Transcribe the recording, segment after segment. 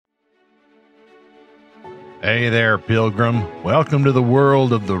Hey there, Pilgrim. Welcome to the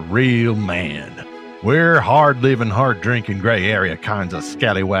world of the real man. We're hard-living, hard-drinking, gray area kinds of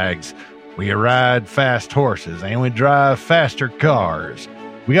scallywags. We ride fast horses and we drive faster cars.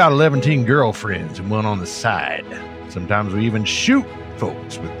 We got 11 girlfriends and one on the side. Sometimes we even shoot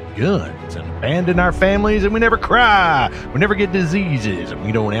folks with guns and abandon our families, and we never cry. We never get diseases, and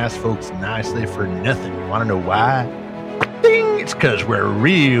we don't ask folks nicely for nothing. You want to know why? Ding! It's because we're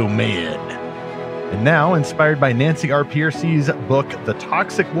real men. And now, inspired by Nancy R. Pearcey's book, The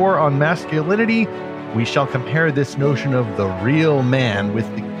Toxic War on Masculinity, we shall compare this notion of the real man with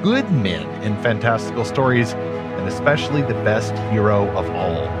the good men in fantastical stories, and especially the best hero of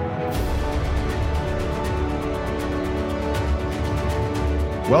all.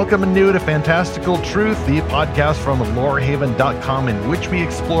 Welcome anew to Fantastical Truth, the podcast from lorehaven.com, in which we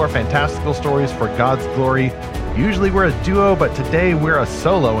explore fantastical stories for God's glory. Usually we're a duo, but today we're a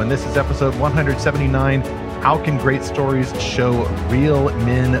solo, and this is episode 179, How Can Great Stories Show Real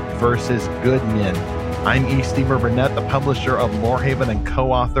Men versus Good Men? I'm E. Stever Burnett, the publisher of Lorehaven and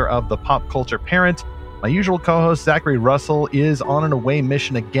co-author of The Pop Culture Parent. My usual co-host, Zachary Russell, is on an away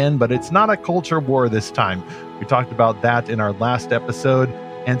mission again, but it's not a culture war this time. We talked about that in our last episode.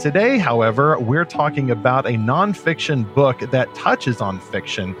 And today, however, we're talking about a nonfiction book that touches on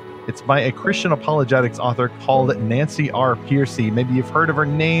fiction. It's by a Christian apologetics author called Nancy R. Pearcey. Maybe you've heard of her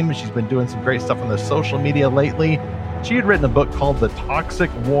name. She's been doing some great stuff on the social media lately. She had written a book called The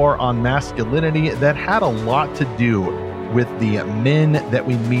Toxic War on Masculinity that had a lot to do with the men that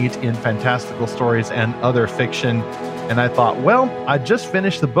we meet in fantastical stories and other fiction. And I thought, well, I just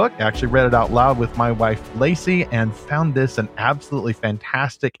finished the book, actually read it out loud with my wife, Lacey, and found this an absolutely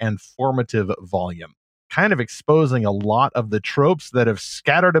fantastic and formative volume, kind of exposing a lot of the tropes that have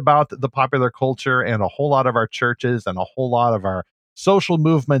scattered about the popular culture and a whole lot of our churches and a whole lot of our social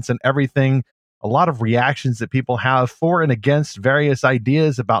movements and everything. A lot of reactions that people have for and against various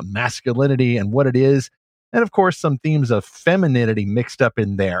ideas about masculinity and what it is. And of course, some themes of femininity mixed up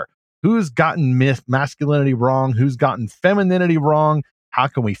in there. Who's gotten masculinity wrong? Who's gotten femininity wrong? How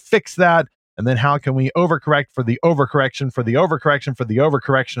can we fix that? And then how can we overcorrect for the overcorrection, for the overcorrection, for the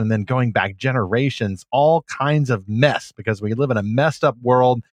overcorrection, and then going back generations, all kinds of mess, because we live in a messed up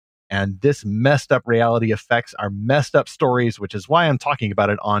world, and this messed up reality affects our messed up stories, which is why I'm talking about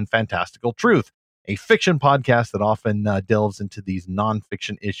it on Fantastical Truth, a fiction podcast that often delves into these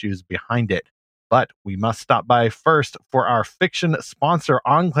nonfiction issues behind it. But we must stop by first for our fiction sponsor,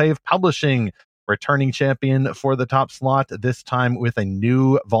 Enclave Publishing, returning champion for the top slot, this time with a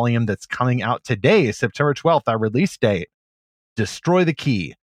new volume that's coming out today, September 12th, our release date. Destroy the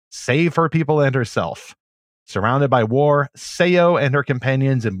Key, Save Her People and Herself. Surrounded by war, Seo and her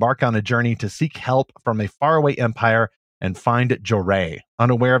companions embark on a journey to seek help from a faraway empire and find Joré,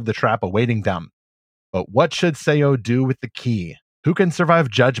 unaware of the trap awaiting them. But what should Seo do with the key? Who can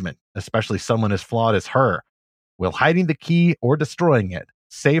survive judgment, especially someone as flawed as her? Will hiding the key or destroying it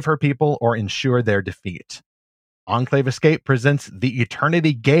save her people or ensure their defeat? Enclave Escape presents The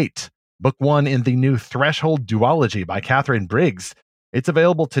Eternity Gate, book 1 in the new Threshold duology by Catherine Briggs. It's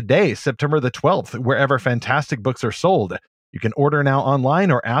available today, September the 12th, wherever fantastic books are sold. You can order now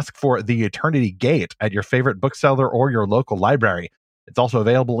online or ask for The Eternity Gate at your favorite bookseller or your local library. It's also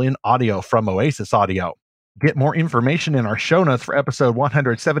available in audio from Oasis Audio. Get more information in our show notes for episode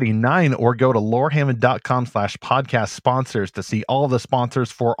 179, or go to lorehaven.com/podcast sponsors to see all the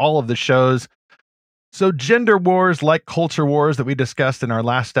sponsors for all of the shows. So gender wars, like culture wars that we discussed in our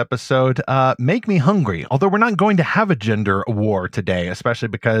last episode, make me hungry. Although we're not going to have a gender war today, especially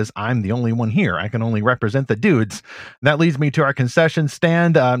because I'm the only one here. I can only represent the dudes. That leads me to our concession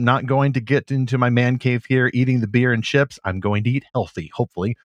stand. I'm not going to get into my man cave here, eating the beer and chips. I'm going to eat healthy,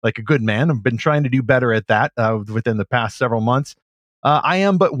 hopefully, like a good man. I've been trying to do better at that within the past several months. I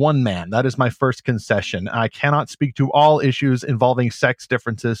am but one man. That is my first concession. I cannot speak to all issues involving sex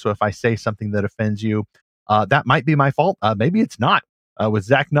differences, so if I say something that offends you, that might be my fault. Maybe it's not. With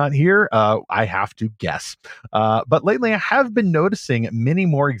Zach not here, I have to guess. But lately, I have been noticing many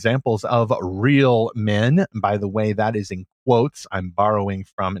more examples of real men. By the way, that is in quotes. I'm borrowing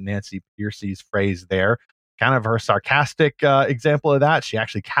from Nancy Pearcey's phrase there. Kind of her sarcastic example of that. She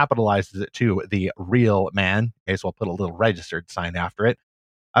actually capitalizes it too, the real man. Okay, so I'll put a little registered sign after it.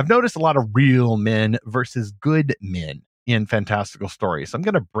 I've noticed a lot of real men versus good men in fantastical stories. I'm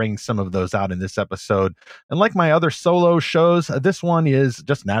going to bring some of those out in this episode. And like my other solo shows, this one is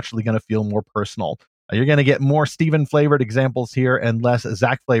just naturally going to feel more personal. You're going to get more Stephen flavored examples here and less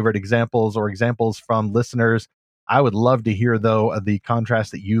Zach flavored examples or examples from listeners. I would love to hear, though, the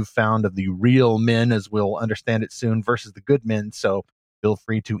contrast that you've found of the real men, as we'll understand it soon, versus the good men. So Feel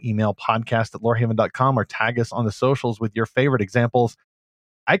free to email podcast@lorehaven.com or tag us on the socials with your favorite examples.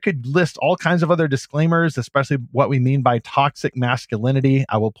 I could list all kinds of other disclaimers, especially what we mean by toxic masculinity.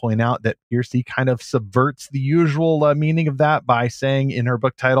 I will point out that Pearcey kind of subverts the usual meaning of that by saying in her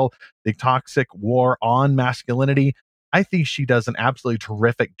book title, The Toxic War on Masculinity. I think she does an absolutely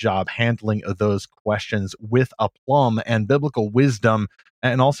terrific job handling those questions with aplomb and biblical wisdom,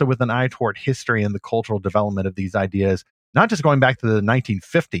 and also with an eye toward history and the cultural development of these ideas, not just going back to the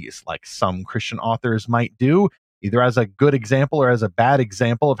 1950s, like some Christian authors might do, either as a good example or as a bad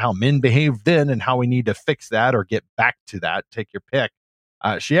example of how men behaved then and how we need to fix that or get back to that. Take your pick.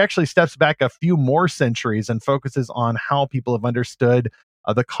 She actually steps back a few more centuries and focuses on how people have understood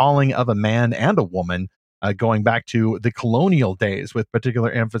the calling of a man and a woman, going back to the colonial days, with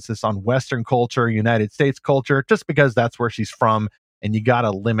particular emphasis on Western culture, United States culture, just because that's where she's from. And you got to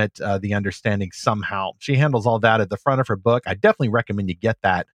limit the understanding somehow. She handles all that at the front of her book. I definitely recommend you get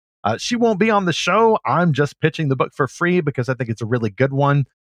that. She won't be on the show. I'm just pitching the book for free because I think it's a really good one.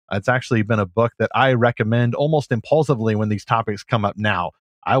 It's actually been a book that I recommend almost impulsively when these topics come up now.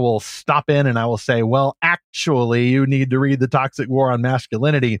 I will stop in and I will say, well, actually, you need to read The Toxic War on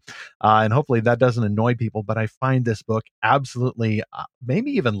Masculinity. And hopefully that doesn't annoy people. But I find this book absolutely,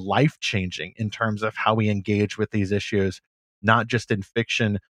 maybe even life-changing in terms of how we engage with these issues, not just in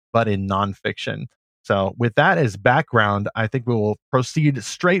fiction, but in nonfiction. So with that as background, I think we will proceed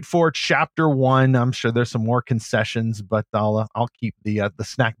straight for chapter 1. I'm sure there's some more concessions, but I'll keep the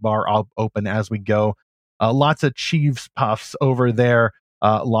snack bar open as we go. Lots of Chiefs puffs over there.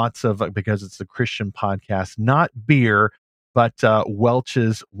 Lots of, because it's a Christian podcast, not beer, but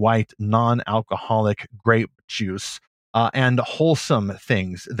Welch's white non-alcoholic grape juice. And wholesome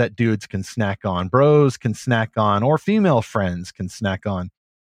things that dudes can snack on, bros can snack on, or female friends can snack on.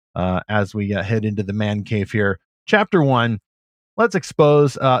 As we head into the man cave here. Chapter 1, let's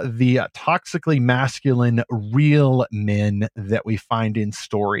expose the toxically masculine real men that we find in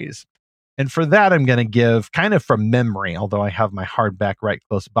stories. And for that, I'm going to give, kind of from memory, although I have my hardback right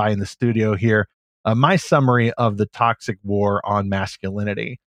close by in the studio here, my summary of the toxic war on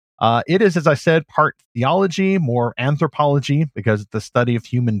masculinity. It is, as I said, part theology, more anthropology, because it's the study of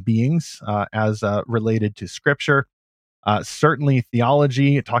human beings as related to scripture. Certainly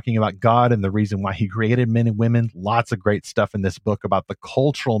theology, talking about God and the reason why he created men and women. Lots of great stuff in this book about the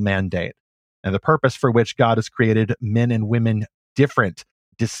cultural mandate and the purpose for which God has created men and women different,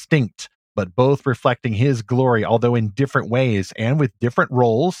 distinct, but both reflecting his glory, although in different ways and with different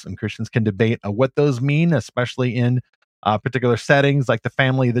roles. And Christians can debate what those mean, especially in particular settings like the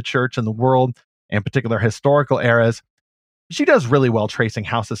family, the church, and the world, and particular historical eras. She does really well tracing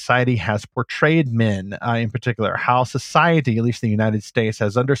how society has portrayed men, in particular, how society, at least in the United States,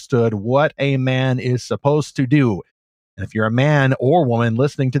 has understood what a man is supposed to do. And if you're a man or woman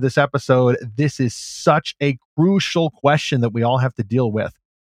listening to this episode, this is such a crucial question that we all have to deal with.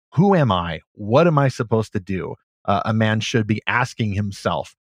 Who am I? What am I supposed to do? A man should be asking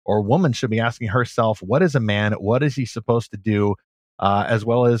himself, or a woman should be asking herself, what is a man? What is he supposed to do? As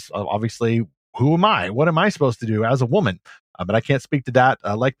well as, obviously, who am I? What am I supposed to do as a woman? But I can't speak to that.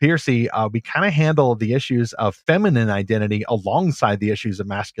 Like Pearcey, we kind of handle the issues of feminine identity alongside the issues of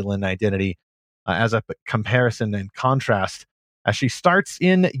masculine identity as a comparison and contrast. As she starts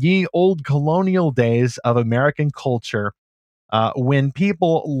in ye old colonial days of American culture, when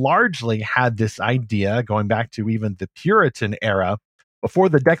people largely had this idea, going back to even the Puritan era, before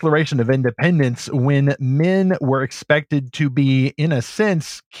the Declaration of Independence, when men were expected to be, in a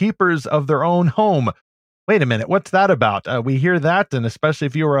sense, keepers of their own home. Wait a minute, what's that about? We hear that, and especially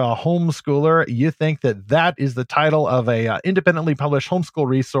if you were a homeschooler, you think that that is the title of a independently published homeschool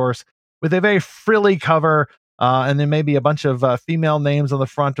resource with a very frilly cover, and then maybe a bunch of female names on the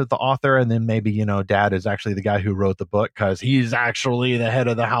front of the author, and then maybe, dad is actually the guy who wrote the book because he's actually the head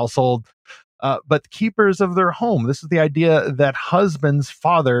of the household. But keepers of their home. This is the idea that husbands,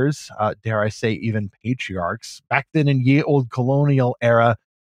 fathers, dare I say even patriarchs, back then in ye old colonial era,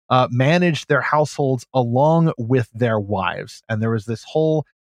 managed their households along with their wives. And there was this whole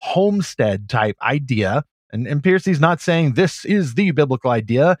homestead type idea. And Pearcey's not saying this is the biblical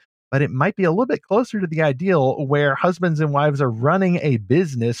idea, but it might be a little bit closer to the ideal where husbands and wives are running a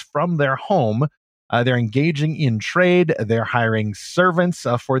business from their home. They're engaging in trade. They're hiring servants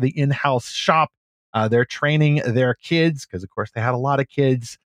for the in-house shop. They're training their kids, because of course they had a lot of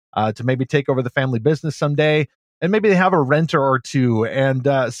kids, to maybe take over the family business someday. And maybe they have a renter or two and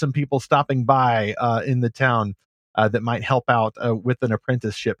some people stopping by in the town that might help out with an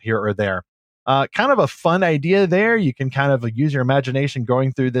apprenticeship here or there. Kind of a fun idea there. You can kind of use your imagination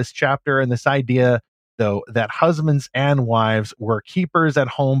going through this chapter and this idea though, that husbands and wives were keepers at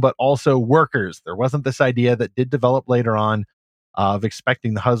home, but also workers. There wasn't this idea that did develop later on of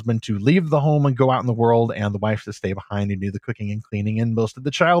expecting the husband to leave the home and go out in the world and the wife to stay behind and do the cooking and cleaning and most of the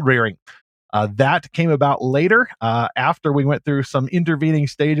child rearing. That came about later, after we went through some intervening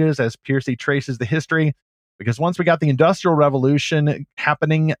stages as Pearcey traces the history. Because once we got the Industrial Revolution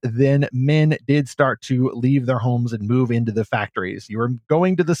happening, then men did start to leave their homes and move into the factories. You were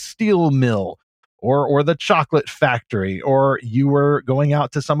going to the steel mill or the chocolate factory, or you were going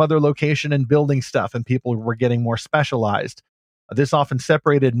out to some other location and building stuff, and people were getting more specialized. This often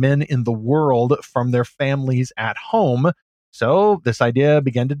separated men in the world from their families at home. So this idea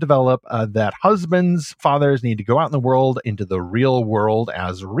began to develop that husbands, fathers need to go out in the world, into the real world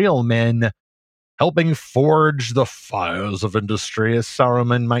as real men, helping forge the fires of industry, as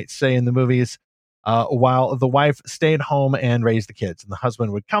Saruman might say in the movies, while the wife stayed home and raised the kids. And the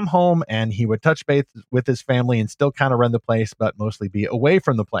husband would come home and he would touch base with his family and still kind of run the place, but mostly be away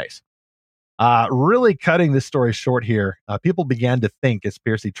from the place. Really cutting this story short here, people began to think, as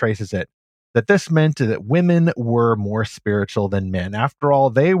Pearcey traces it, that this meant that women were more spiritual than men. After all,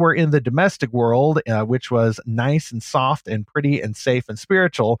 they were in the domestic world, which was nice and soft and pretty and safe and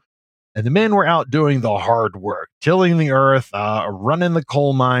spiritual. And the men were out doing the hard work, tilling the earth, running the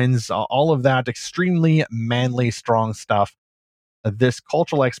coal mines, all of that extremely manly, strong stuff. This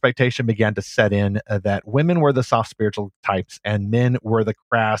cultural expectation began to set in that women were the soft spiritual types and men were the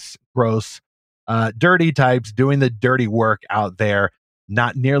crass, gross, dirty types doing the dirty work out there,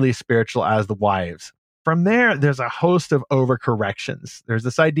 not nearly spiritual as the wives. From there, there's a host of overcorrections. There's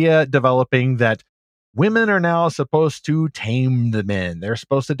this idea developing that women are now supposed to tame the men. They're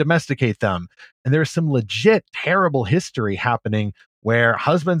supposed to domesticate them. And there's some legit terrible history happening where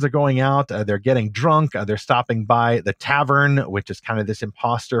husbands are going out, they're getting drunk, they're stopping by the tavern, which is kind of this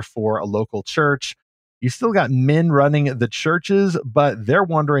imposter for a local church. You still got men running the churches, but they're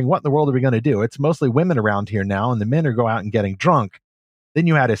wondering, what in the world are we going to do? It's mostly women around here now, and the men are going out and getting drunk. Then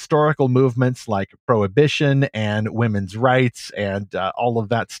you had historical movements like prohibition and women's rights and all of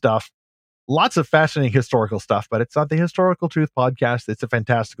that stuff. Lots of fascinating historical stuff, but it's not the Historical Truth podcast. It's a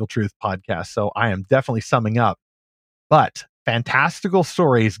Fantastical Truth podcast. So I am definitely summing up. But fantastical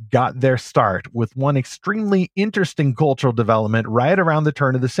stories got their start with one extremely interesting cultural development right around the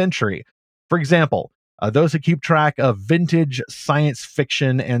turn of the century. For example, those who keep track of vintage science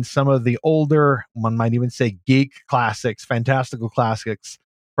fiction and some of the older, one might even say geek classics, fantastical classics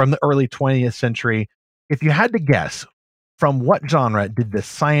from the early 20th century, if you had to guess, from what genre did the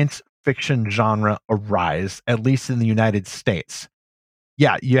science fiction genre arise, at least in the United States?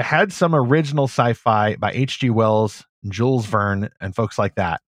 Yeah, you had some original sci-fi by H.G. Wells, Jules Verne, and folks like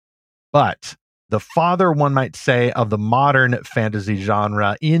that. But the father, one might say, of the modern fantasy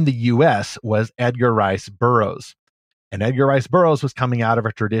genre in the US was Edgar Rice Burroughs. And Edgar Rice Burroughs was coming out of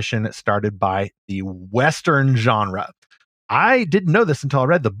a tradition started by the Western genre. I didn't know this until I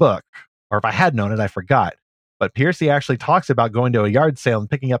read the book, or if I had known it, I forgot. But Pearcey actually talks about going to a yard sale and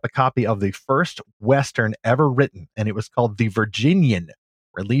picking up a copy of the first Western ever written, and it was called The Virginian,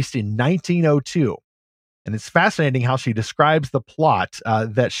 released in 1902. And it's fascinating how she describes the plot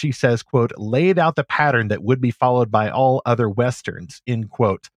that she says, quote, laid out the pattern that would be followed by all other Westerns, end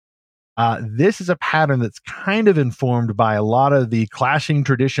quote. This is a pattern that's kind of informed by a lot of the clashing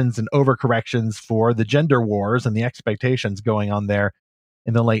traditions and overcorrections for the gender wars and the expectations going on there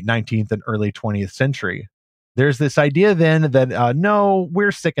in the late 19th and early 20th century. There's this idea then that, no,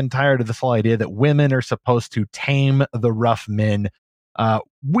 we're sick and tired of this whole idea that women are supposed to tame the rough men.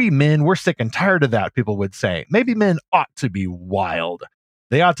 We men, we're sick and tired of that, people would say. Maybe men ought to be wild.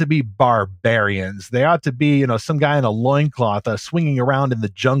 They ought to be barbarians. They ought to be, some guy in a loincloth swinging around in the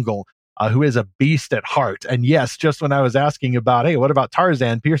jungle who is a beast at heart. And yes, just when I was asking about, hey, what about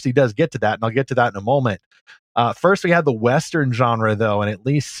Tarzan? Pearcey does get to that, and I'll get to that in a moment. First, we had the Western genre, though, and at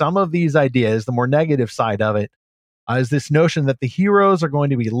least some of these ideas, the more negative side of it, is this notion that the heroes are going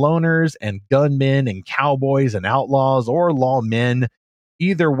to be loners and gunmen and cowboys and outlaws or lawmen.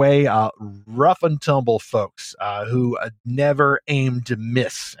 Either way, rough and tumble folks who never aim to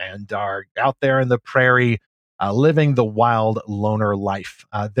miss and are out there in the prairie living the wild loner life.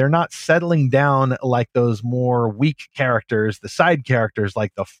 They're not settling down like those more weak characters, the side characters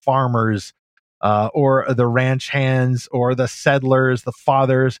like the farmers or the ranch hands or the settlers, the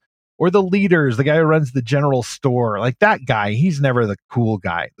fathers, or the leaders, the guy who runs the general store. Like that guy, he's never the cool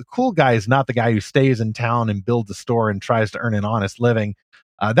guy. The cool guy is not the guy who stays in town and builds a store and tries to earn an honest living.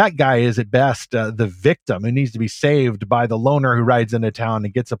 That guy is at best the victim who needs to be saved by the loner who rides into town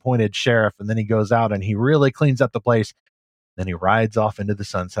and gets appointed sheriff. And then he goes out and he really cleans up the place. Then he rides off into the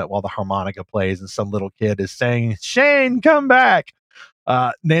sunset while the harmonica plays and some little kid is saying, "Shane, come back."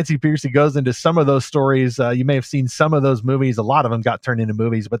 Nancy Pearcey goes into some of those stories. You may have seen some of those movies. A lot of them got turned into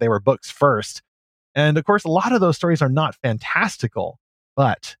movies, but they were books first. And of course, a lot of those stories are not fantastical,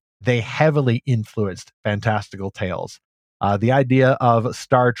 but they heavily influenced fantastical tales. The idea of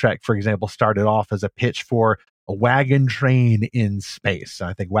Star Trek, for example, started off as a pitch for a wagon train in space.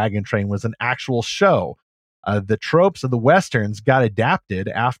 I think Wagon Train was an actual show. The tropes of the Westerns got adapted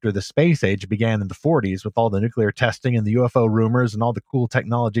after the space age began in the 40s with all the nuclear testing and the UFO rumors and all the cool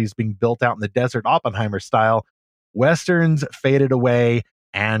technologies being built out in the desert Oppenheimer style. Westerns faded away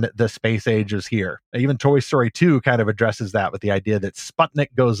and the space age is here. Even Toy Story 2 kind of addresses that with the idea that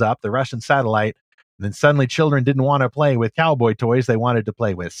Sputnik goes up, the Russian satellite, and then suddenly children didn't want to play with cowboy toys. They wanted to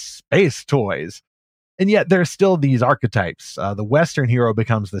play with space toys. And yet there's still these archetypes. The Western hero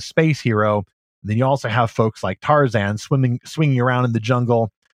becomes the space hero. And then you also have folks like Tarzan swinging around in the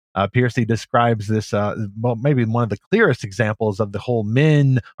jungle. Pearcey describes this, maybe one of the clearest examples of the whole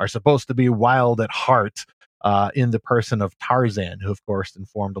men are supposed to be wild at heart in the person of Tarzan, who, of course,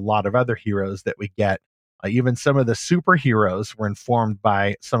 informed a lot of other heroes that we get. Even some of the superheroes were informed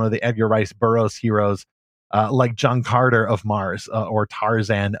by some of the Edgar Rice Burroughs heroes, like John Carter of Mars or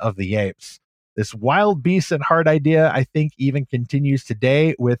Tarzan of the Apes. This wild beast at heart idea, I think, even continues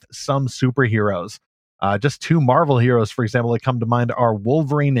today with some superheroes. Just two Marvel heroes, for example, that come to mind are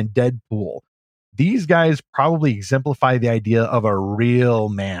Wolverine and Deadpool. These guys probably exemplify the idea of a real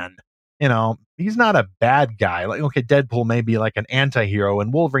man. You know, he's not a bad guy. Like, okay, Deadpool may be like an anti-hero,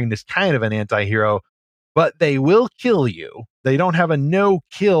 and Wolverine is kind of an anti-hero, but they will kill you. They don't have a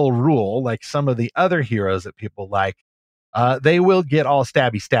no-kill rule like some of the other heroes that people like. They will get all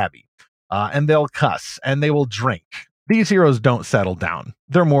stabby. And they'll cuss and they will drink. These heroes don't settle down.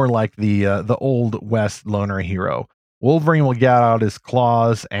 They're more like the old West loner hero. Wolverine will get out his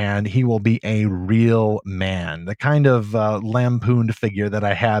claws and he will be a real man. The kind of lampooned figure that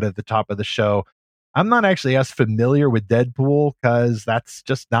I had at the top of the show. I'm not actually as familiar with Deadpool because that's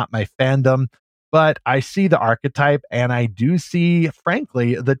just not my fandom. But I see the archetype and I do see,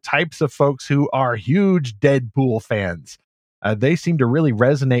 frankly, the types of folks who are huge Deadpool fans. They seem to really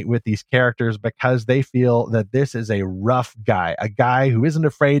resonate with these characters because they feel that this is a rough guy, a guy who isn't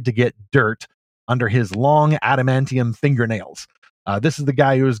afraid to get dirt under his long adamantium fingernails. This is the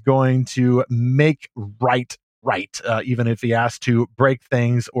guy who is going to make right, even if he has to break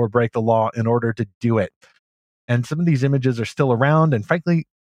things or break the law in order to do it. And some of these images are still around, and frankly,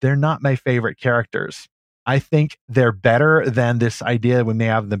 they're not my favorite characters. I think they're better than this idea we may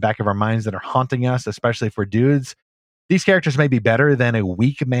have in the back of our minds that are haunting us, especially for dudes. These characters may be better than a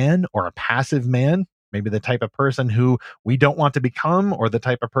weak man or a passive man, maybe the type of person who we don't want to become or the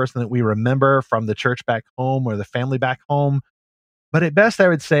type of person that we remember from the church back home or the family back home. But at best, I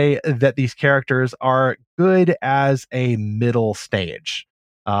would say that these characters are good as a middle stage.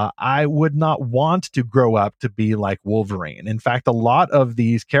 I would not want to grow up to be like Wolverine. In fact, a lot of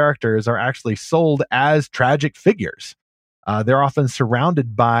these characters are actually sold as tragic figures. They're often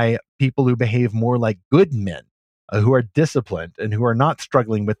surrounded by people who behave more like good men. Who are disciplined and who are not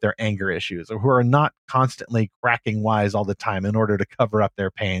struggling with their anger issues or who are not constantly cracking wise all the time in order to cover up their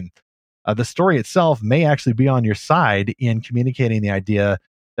pain. The story itself may actually be on your side in communicating the idea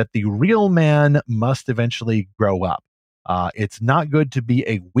that the real man must eventually grow up. It's not good to be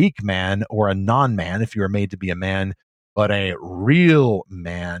a weak man or a non-man if you are made to be a man, but a real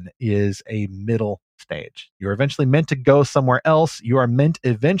man is a middle stage. You're eventually meant to go somewhere else. You are meant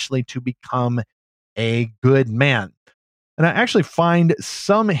eventually to become a good man. And I actually find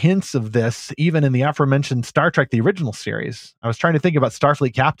some hints of this even in the aforementioned Star Trek, the original series. I was trying to think about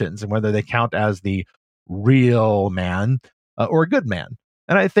Starfleet captains and whether they count as the real man or a good man.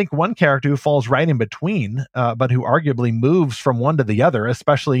 And I think one character who falls right in between, but who arguably moves from one to the other,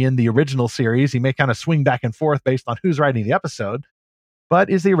 especially in the original series, he may kind of swing back and forth based on who's writing the episode, but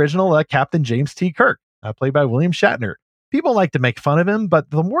is the original Captain James T. Kirk, played by William Shatner. People like to make fun of him,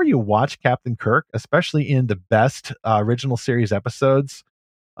 but the more you watch Captain Kirk, especially in the best original series episodes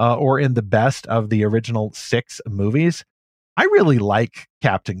or in the best of the original 6 movies, I really like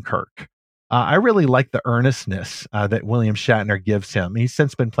Captain Kirk. I really like the earnestness that William Shatner gives him. He's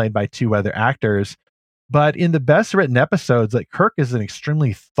since been played by 2 other actors, but in the best written episodes, like Kirk is an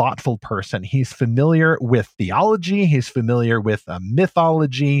extremely thoughtful person. He's familiar with theology. He's familiar with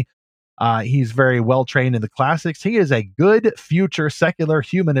mythology. He's very well trained in the classics. He is a good future secular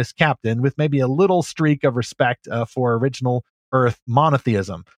humanist captain with maybe a little streak of respect for original Earth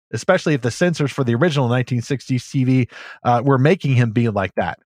monotheism, especially if the censors for the original 1960s TV were making him be like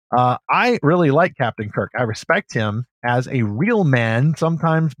that. I really like Captain Kirk. I respect him as a real man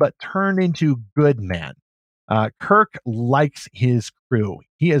sometimes, but turned into good man. Kirk likes his crew.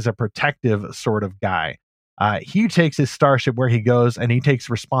 He is a protective sort of guy. He takes his starship where he goes, and he takes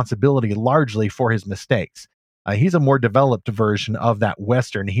responsibility largely for his mistakes. He's a more developed version of that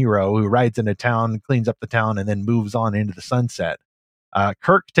Western hero who rides into town, cleans up the town, and then moves on into the sunset.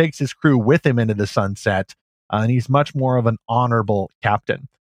 Kirk takes his crew with him into the sunset, and he's much more of an honorable captain.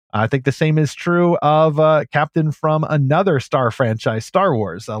 I think the same is true of captain from another Star franchise, Star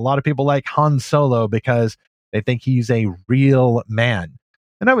Wars. A lot of people like Han Solo because they think he's a real man.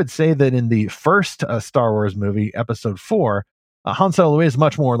 And I would say that in the first Star Wars movie, Episode 4, Han Solo is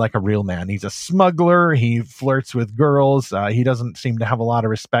much more like a real man. He's a smuggler. He flirts with girls. He doesn't seem to have a lot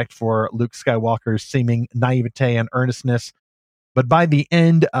of respect for Luke Skywalker's seeming naivete and earnestness. But by the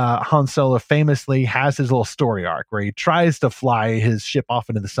end, Han Solo famously has his little story arc where he tries to fly his ship off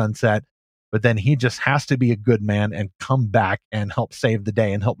into the sunset, but then he just has to be a good man and come back and help save the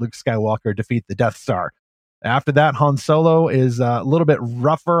day and help Luke Skywalker defeat the Death Star. After that, Han Solo is a little bit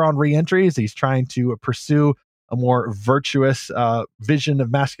rougher on re-entries. He's trying to pursue a more virtuous vision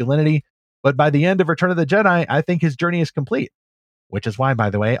of masculinity. But by the end of Return of the Jedi, I think his journey is complete. Which is why, by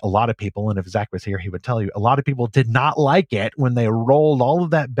the way, a lot of people, and if Zach was here, he would tell you, a lot of people did not like it when they rolled all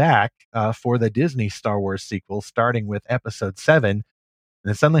of that back for the Disney Star Wars sequel, starting with Episode 7. And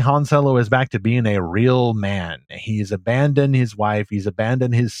then suddenly Han Solo is back to being a real man. He's abandoned his wife. He's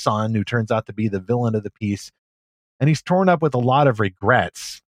abandoned his son, who turns out to be the villain of the piece. And he's torn up with a lot of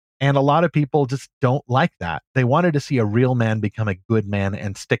regrets. And a lot of people just don't like that. They wanted to see a real man become a good man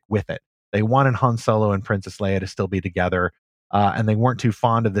and stick with it. They wanted Han Solo and Princess Leia to still be together. And they weren't too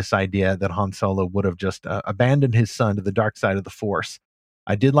fond of this idea that Han Solo would have just abandoned his son to the dark side of the Force.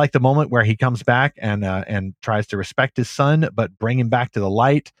 I did like the moment where he comes back and tries to respect his son, but bring him back to the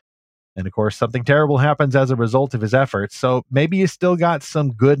light. And of course, something terrible happens as a result of his efforts. So maybe you still got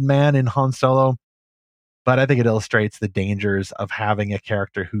some good man in Han Solo, but I think it illustrates the dangers of having a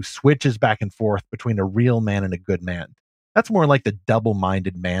character who switches back and forth between a real man and a good man. That's more like the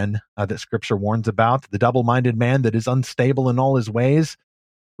double-minded man that Scripture warns about, the double-minded man that is unstable in all his ways.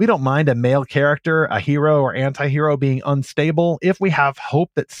 We don't mind a male character, a hero or anti-hero being unstable if we have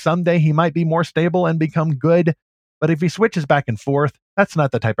hope that someday he might be more stable and become good. But if he switches back and forth, that's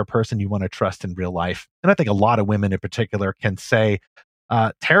not the type of person you want to trust in real life. And I think a lot of women in particular can say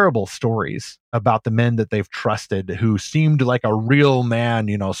terrible stories about the men that they've trusted who seemed like a real man,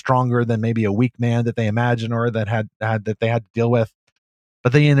 stronger than maybe a weak man that they imagine or that that they had to deal with.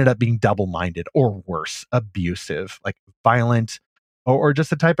 But they ended up being double-minded or worse, abusive, like violent, or just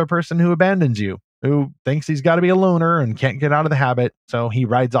the type of person who abandons you, who thinks he's got to be a loner and can't get out of the habit. So he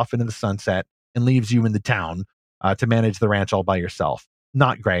rides off into the sunset and leaves you in the town to manage the ranch all by yourself.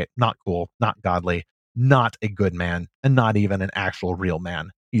 Not great, not cool, not godly. Not a good man, and not even an actual real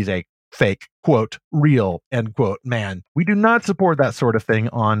man. He's a fake, quote, real, end quote, man. We do not support that sort of thing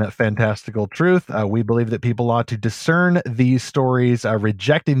on Fantastical Truth. We believe that people ought to discern these stories,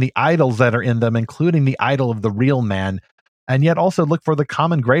 rejecting the idols that are in them, including the idol of the real man, and yet also look for the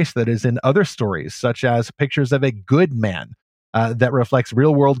common grace that is in other stories, such as pictures of a good man that reflects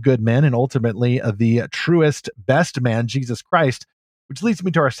real-world good men, and ultimately the truest, best man, Jesus Christ. Which leads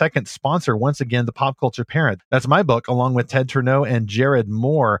me to our second sponsor, once again, The Pop Culture Parent. That's my book, along with Ted Turneau and Jared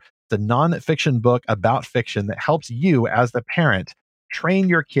Moore. It's a nonfiction book about fiction that helps you, as the parent, train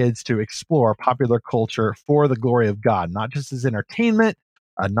your kids to explore popular culture for the glory of God, not just as entertainment,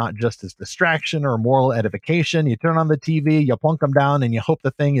 not just as distraction or moral edification. You turn on the TV, you plunk them down, and you hope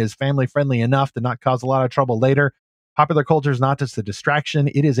the thing is family-friendly enough to not cause a lot of trouble later. Popular culture is not just a distraction,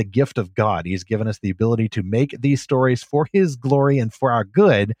 it is a gift of God. He's given us the ability to make these stories for his glory and for our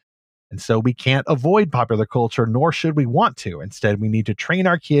good. And so we can't avoid popular culture, nor should we want to. Instead, we need to train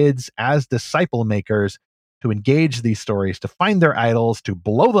our kids as disciple makers to engage these stories, to find their idols, to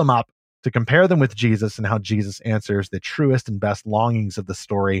blow them up, to compare them with Jesus and how Jesus answers the truest and best longings of the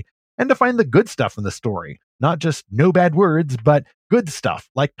story, and to find the good stuff in the story. Not just no bad words, but good stuff,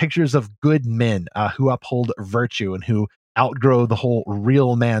 like pictures of good men who uphold virtue and who outgrow the whole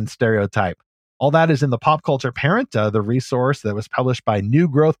real man stereotype. All that is in The Pop Culture Parent, the resource that was published by New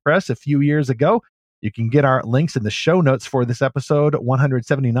Growth Press a few years ago. You can get our links in the show notes for this episode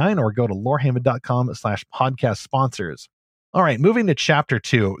 179, or go to lorehaven.com/podcast sponsors. All right, moving to chapter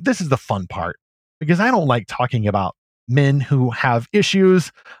 2. This is the fun part because I don't like talking about men who have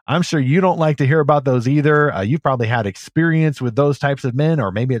issues. I'm sure you don't like to hear about those either. You've probably had experience with those types of men,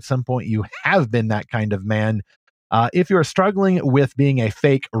 or maybe at some point you have been that kind of man. If you're struggling with being a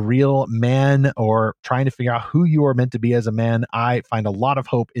fake, real man or trying to figure out who you are meant to be as a man, I find a lot of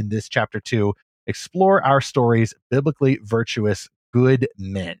hope in this chapter 2. Explore our stories, biblically virtuous, good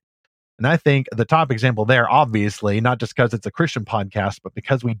men. And I think the top example there, obviously, not just because it's a Christian podcast, but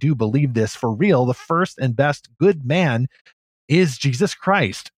because we do believe this for real, the first and best good man is Jesus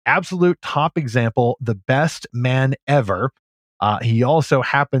Christ. Absolute top example, the best man ever. He also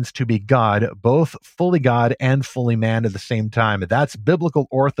happens to be God, both fully God and fully man at the same time. That's biblical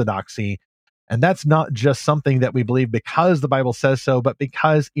orthodoxy. And that's not just something that we believe because the Bible says so, but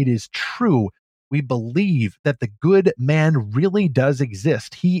because it is true. We believe that the good man really does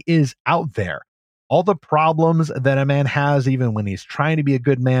exist. He is out there. All the problems that a man has, even when he's trying to be a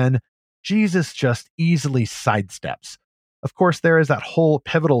good man, Jesus just easily sidesteps. Of course, there is that whole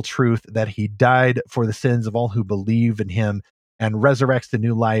pivotal truth that he died for the sins of all who believe in him and resurrects to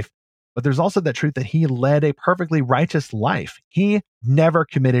new life. But there's also that truth that he led a perfectly righteous life. He never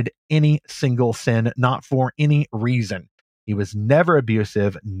committed any single sin, not for any reason. He was never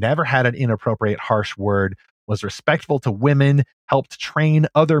abusive, never had an inappropriate, harsh word, was respectful to women, helped train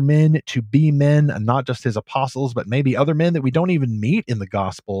other men to be men, and not just his apostles, but maybe other men that we don't even meet in the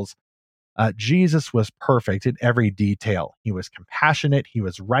Gospels. Jesus was perfect in every detail. He was compassionate. He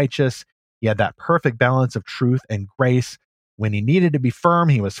was righteous. He had that perfect balance of truth and grace. When he needed to be firm,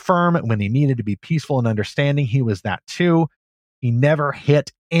 he was firm. When he needed to be peaceful and understanding, he was that too. He never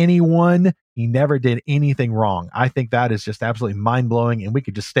hit anyone. He never did anything wrong. I think that is just absolutely mind-blowing, and we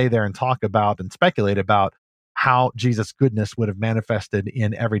could just stay there and talk about and speculate about how Jesus' goodness would have manifested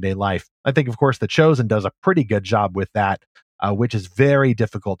in everyday life. I think, of course, The Chosen does a pretty good job with that, which is very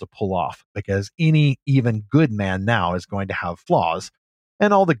difficult to pull off because any even good man now is going to have flaws.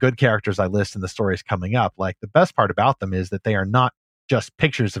 And all the good characters I list in the stories coming up, like the best part about them is that they are not just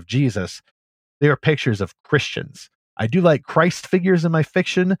pictures of Jesus, they are pictures of Christians. I do like Christ figures in my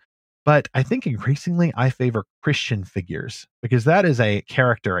fiction, but I think increasingly I favor Christian figures because that is a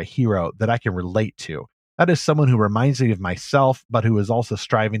character, a hero that I can relate to. That is someone who reminds me of myself, but who is also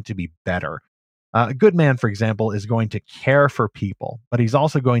striving to be better. A good man, for example, is going to care for people, but he's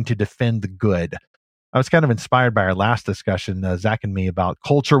also going to defend the good. I was kind of inspired by our last discussion, Zach and me, about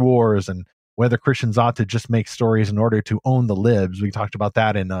culture wars and whether Christians ought to just make stories in order to own the libs. We talked about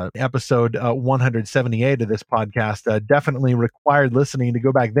that in episode 178 of this podcast. Definitely required listening to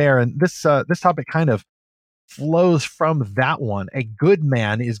go back there. And this topic kind of flows from that one. A good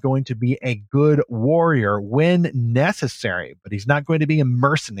man is going to be a good warrior when necessary, but he's not going to be a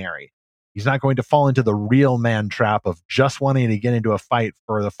mercenary. He's not going to fall into the real man trap of just wanting to get into a fight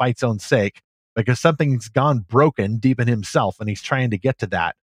for the fight's own sake because something's gone broken deep in himself and he's trying to get to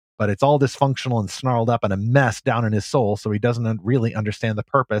that. But it's all dysfunctional and snarled up and a mess down in his soul, so he doesn't really understand the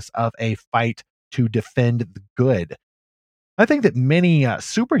purpose of a fight to defend the good. I think that many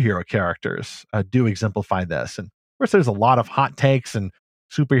superhero characters do exemplify this. And of course, there's a lot of hot takes, and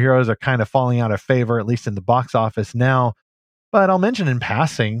superheroes are kind of falling out of favor, at least in the box office now. But I'll mention in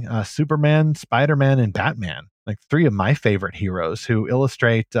passing Superman, Spider-Man, and Batman, like three of my favorite heroes who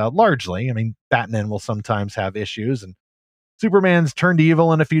illustrate largely. I mean, Batman will sometimes have issues, and Superman's turned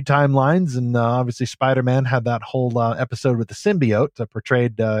evil in a few timelines, and obviously Spider-Man had that whole episode with the symbiote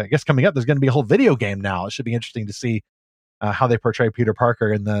portrayed. I guess coming up, there's going to be a whole video game now. It should be interesting to see how they portray Peter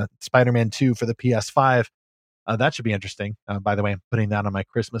Parker in the Spider-Man 2 for the PS5. That should be interesting. By the way, I'm putting that on my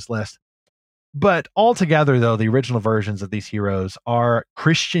Christmas list. But altogether, though, the original versions of these heroes are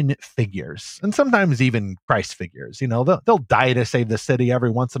Christian figures, and sometimes even Christ figures. You know, they'll die to save the city every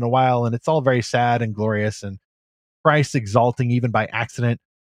once in a while, and it's all very sad and glorious, and Christ exalting even by accident.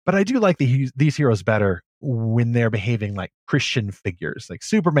 But I do like these heroes better when they're behaving like Christian figures, like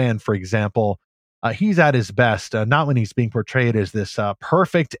Superman, for example. He's at his best, not when he's being portrayed as this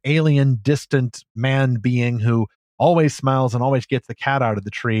perfect alien, distant man being who always smiles and always gets the cat out of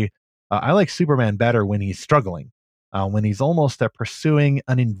the tree. I like Superman better when he's struggling, when he's almost pursuing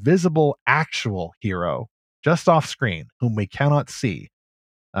an invisible actual hero just off screen, whom we cannot see.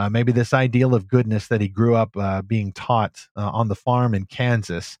 Maybe this ideal of goodness that he grew up being taught on the farm in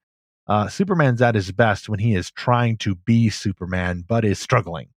Kansas. Superman's at his best when he is trying to be Superman, but is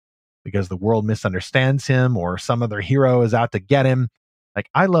struggling because the world misunderstands him or some other hero is out to get him. Like,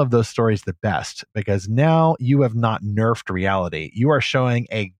 I love those stories the best because now you have not nerfed reality. You are showing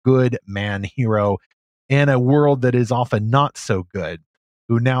a good man hero in a world that is often not so good,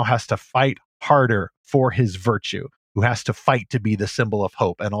 who now has to fight harder for his virtue, who has to fight to be the symbol of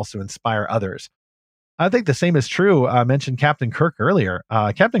hope and also inspire others. I think the same is true. I mentioned Captain Kirk earlier.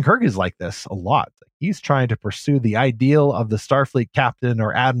 Captain Kirk is like this a lot. He's trying to pursue the ideal of the Starfleet captain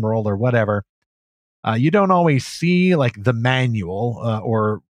or admiral or whatever, You don't always see like the manual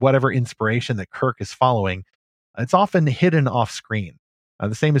or whatever inspiration that Kirk is following. It's often hidden off screen.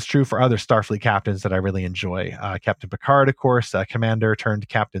 The same is true for other Starfleet captains that I really enjoy. Captain Picard, of course, Commander turned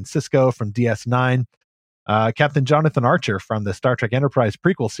Captain Sisko from DS9, Captain Jonathan Archer from the Star Trek Enterprise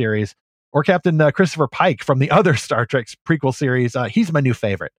prequel series, or Captain Christopher Pike from the other Star Trek prequel series. He's my new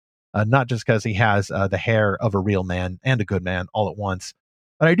favorite, not just because he has the hair of a real man and a good man all at once,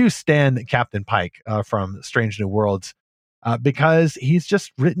 but I do stand Captain Pike from Strange New Worlds because he's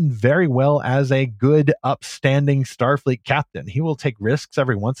just written very well as a good, upstanding Starfleet captain. He will take risks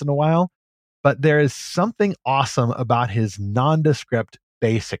every once in a while, but there is something awesome about his nondescript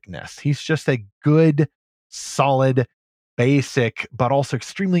basicness. He's just a good, solid, basic, but also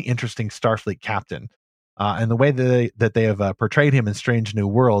extremely interesting Starfleet captain. And the way that they have portrayed him in Strange New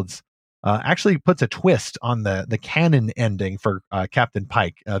Worlds actually puts a twist on the canon ending for Captain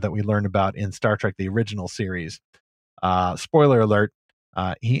Pike that we learned about in Star Trek, the original series. Spoiler alert,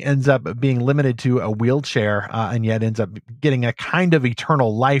 he ends up being limited to a wheelchair and yet ends up getting a kind of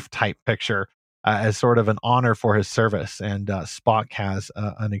eternal life type picture as sort of an honor for his service. And Spock has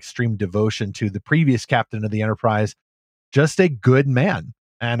an extreme devotion to the previous captain of the Enterprise, just a good man.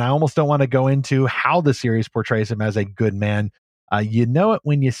 And I almost don't want to go into how the series portrays him as a good man. You know it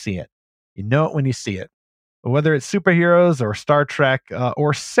when you see it. You know it when you see it. Whether it's superheroes or Star Trek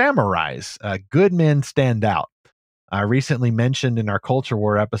or samurais, good men stand out. I recently mentioned in our Culture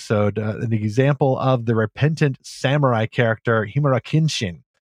War episode an example of the repentant samurai character Himura Kenshin.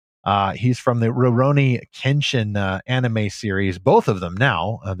 He's from the Rurouni Kenshin anime series, both of them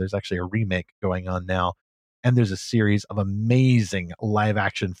now. There's actually a remake going on now. And there's a series of amazing live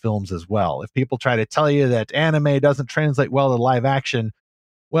action films as well. If people try to tell you that anime doesn't translate well to live action,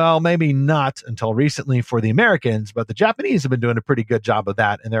 well, maybe not until recently for the Americans, but the Japanese have been doing a pretty good job of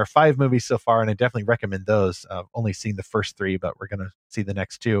that. And there are 5 movies so far, and I definitely recommend those. I've only seen the first 3, but we're going to see the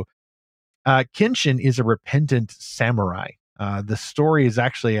next 2. Kenshin is a repentant samurai. The story is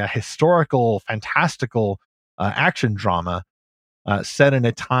actually a historical, fantastical action drama set in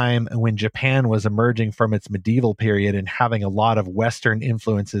a time when Japan was emerging from its medieval period and having a lot of Western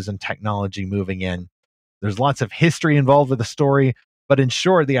influences and technology moving in. There's lots of history involved with the story, but in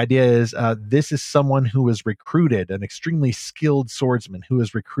short, the idea is this is someone who was recruited, an extremely skilled swordsman who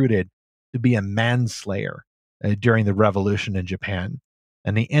was recruited to be a manslayer during the revolution in Japan.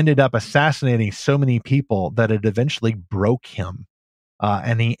 And he ended up assassinating so many people that it eventually broke him.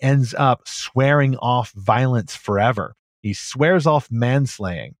 And he ends up swearing off violence forever. He swears off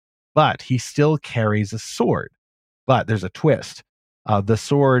manslaying, but he still carries a sword. But there's a twist. The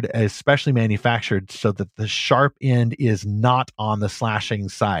sword is specially manufactured so that the sharp end is not on the slashing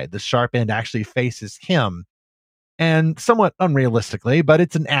side. The sharp end actually faces him. And somewhat unrealistically, but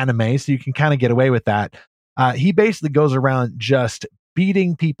it's an anime, so you can kind of get away with that. He basically goes around just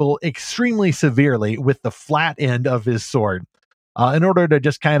beating people extremely severely with the flat end of his sword. In order to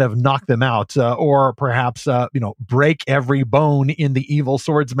just kind of knock them out, or perhaps break every bone in the evil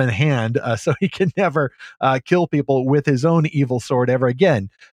swordsman hand, so he can never kill people with his own evil sword ever again.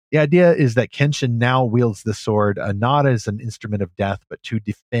 The idea is that Kenshin now wields the sword not as an instrument of death, but to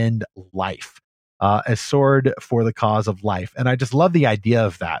defend life, a sword for the cause of life. And I just love the idea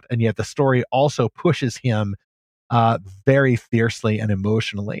of that. And yet the story also pushes him very fiercely and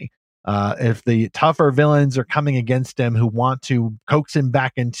emotionally. If the tougher villains are coming against him who want to coax him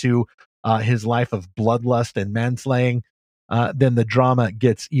back into his life of bloodlust and manslaying, then the drama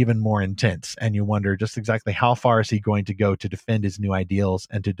gets even more intense. And you wonder just exactly how far is he going to go to defend his new ideals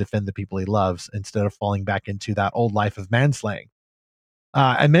and to defend the people he loves instead of falling back into that old life of manslaying.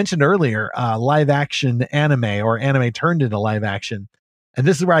 I mentioned earlier live action anime or anime turned into live action. And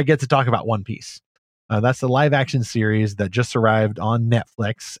this is where I get to talk about One Piece. That's the live action series that just arrived on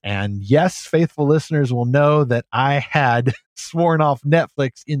Netflix. And yes, faithful listeners will know that I had sworn off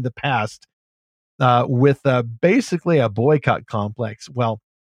Netflix in the past with basically a boycott complex. Well,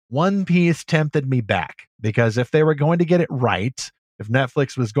 One Piece tempted me back because if they were going to get it right, if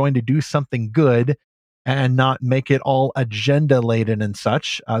Netflix was going to do something good and not make it all agenda laden and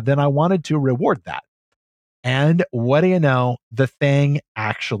such, then I wanted to reward that. And what do you know? The thing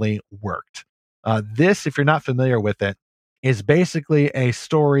actually worked. This, if you're not familiar with it, is basically a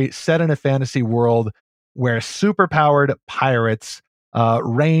story set in a fantasy world where superpowered pirates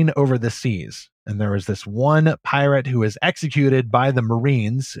reign over the seas. And there was this one pirate who was executed by the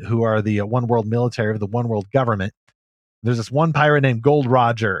Marines, who are the One World military of the One World government. There's this one pirate named Gold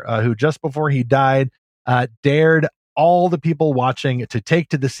Roger, who just before he died, dared all the people watching to take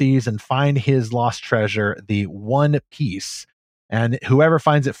to the seas and find his lost treasure, the One Piece. and whoever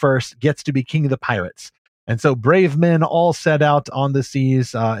finds it first gets to be king of the pirates. And so brave men all set out on the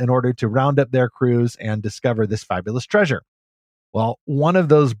seas in order to round up their crews and discover this fabulous treasure. Well, one of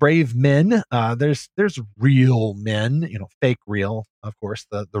those brave men, there's real men, fake real, of course,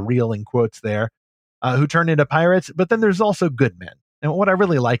 the real in quotes there, who turn into pirates, but then there's also good men. And what I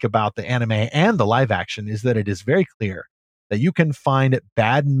really like about the anime and the live action is that it is very clear that you can find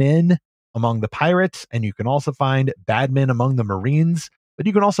bad men among the pirates, and you can also find bad men among the Marines, but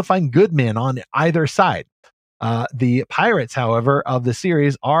you can also find good men on either side. The pirates, however, of the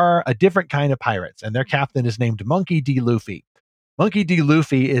series are a different kind of pirates, and their captain is named Monkey D. Luffy. Monkey D.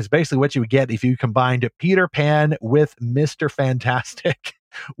 Luffy is basically what you would get if you combined Peter Pan with Mr. Fantastic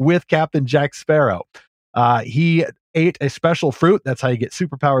with Captain Jack Sparrow. He ate a special fruit. That's how you get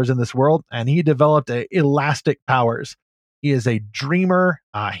superpowers in this world. And he developed elastic powers. He is a dreamer.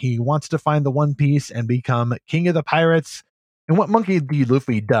 He wants to find the One Piece and become king of the pirates. And what Monkey D.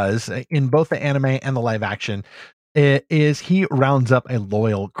 Luffy does in both the anime and the live action is he rounds up a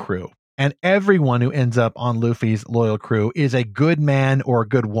loyal crew. And everyone who ends up on Luffy's loyal crew is a good man or a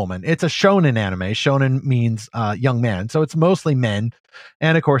good woman. It's a shonen anime. Shonen means young man. So it's mostly men.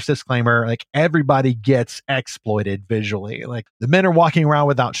 And of course, disclaimer, like everybody gets exploited visually. Like the men are walking around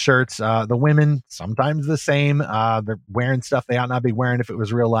without shirts. The women, sometimes the same. They're wearing stuff they ought not be wearing if it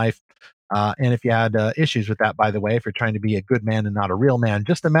was real life. And if you had issues with that, by the way, if you're trying to be a good man and not a real man,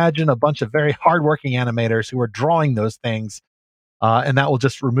 just imagine a bunch of very hardworking animators who are drawing those things. And that will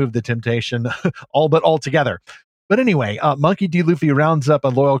just remove the temptation all but altogether. But anyway, Monkey D. Luffy rounds up a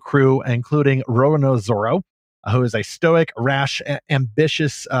loyal crew, including Roronoa Zoro, who is a stoic, rash,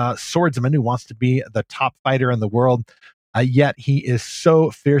 ambitious swordsman who wants to be the top fighter in the world. Yet he is so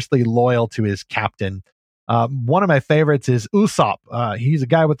fiercely loyal to his captain. One of my favorites is Usopp. He's a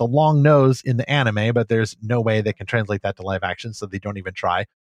guy with a long nose in the anime, but there's no way they can translate that to live action, so they don't even try.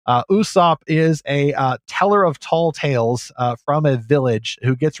 Usopp is a teller of tall tales from a village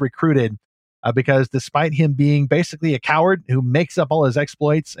who gets recruited because despite him being basically a coward who makes up all his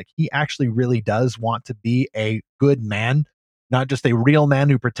exploits, like, he actually really does want to be a good man, not just a real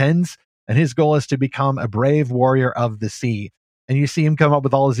man who pretends. And his goal is to become a brave warrior of the sea. And you see him come up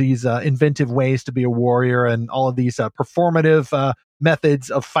with all of these inventive ways to be a warrior and all of these performative methods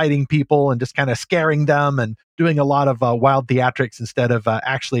of fighting people and just kind of scaring them and doing a lot of wild theatrics instead of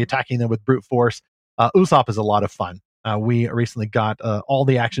actually attacking them with brute force. Usopp is a lot of fun. We recently got all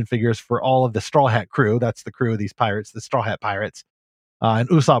the action figures for all of the Straw Hat crew. That's the crew of these pirates, the Straw Hat Pirates. And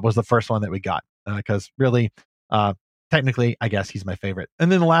Usopp was the first one that we got because really, technically, I guess he's my favorite. And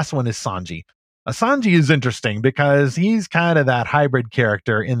then the last one is Sanji. Sanji is interesting because he's kind of that hybrid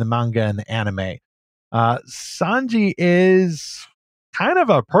character in the manga and the anime. Sanji is kind of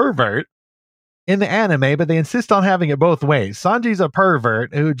a pervert in the anime, but they insist on having it both ways. Sanji's a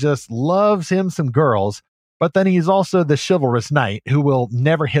pervert who just loves him some girls, but then he's also the chivalrous knight who will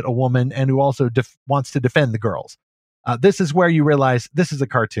never hit a woman and who also wants to defend the girls. This is where you realize this is a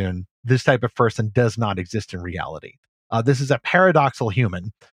cartoon. This type of person does not exist in reality. This is a paradoxical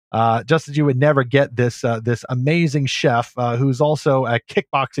human. Just as you would never get this amazing chef who's also a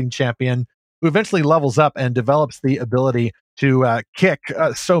kickboxing champion who eventually levels up and develops the ability to kick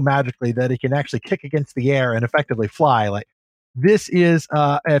so magically that he can actually kick against the air and effectively fly. Like, this is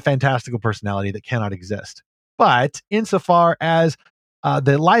a fantastical personality that cannot exist. But insofar as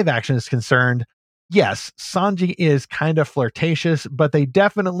the live action is concerned, yes, Sanji is kind of flirtatious, but they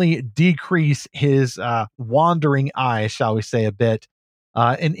definitely decrease his wandering eye, shall we say, a bit.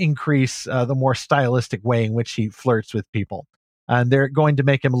 And increase the more stylistic way in which he flirts with people. And they're going to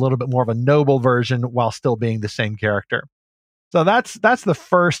make him a little bit more of a noble version while still being the same character. So that's the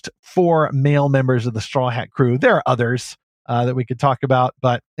first 4 male members of the Straw Hat crew. There are others that we could talk about,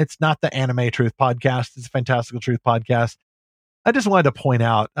 but it's not the Anime Truth podcast. It's a Fantastical Truth podcast. I just wanted to point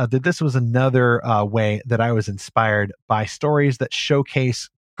out that this was another way that I was inspired by stories that showcase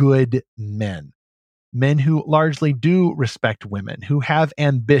good men. Men who largely do respect women, who have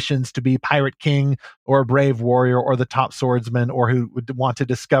ambitions to be pirate king or a brave warrior or the top swordsman, or who would want to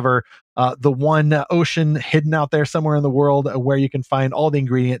discover the one ocean hidden out there somewhere in the world where you can find all the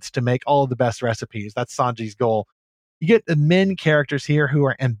ingredients to make all of the best recipes. That's Sanji's goal. You get the men characters here who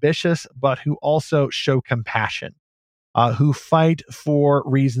are ambitious, but who also show compassion, who fight for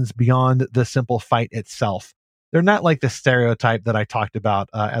reasons beyond the simple fight itself. They're not like the stereotype that I talked about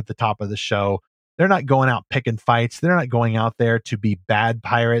at the top of the show. They're not going out picking fights. They're not going out there to be bad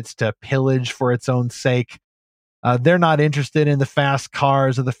pirates, to pillage for its own sake. They're not interested in the fast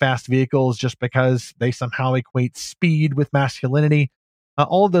cars or the fast vehicles just because they somehow equate speed with masculinity.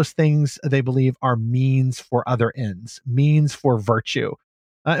 All of those things they believe are means for other ends, means for virtue.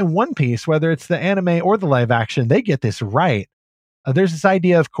 In One Piece, whether it's the anime or the live action, they get this right. There's this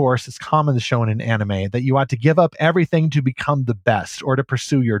idea, of course, it's commonly shown in anime, that you ought to give up everything to become the best or to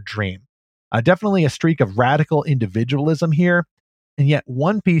pursue your dream. Definitely a streak of radical individualism here, and yet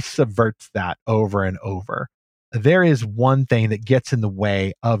One Piece subverts that over and over. There is one thing that gets in the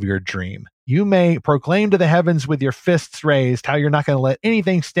way of your dream. You may proclaim to the heavens with your fists raised how you're not going to let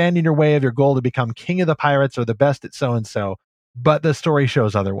anything stand in your way of your goal to become king of the pirates or the best at so and so, but the story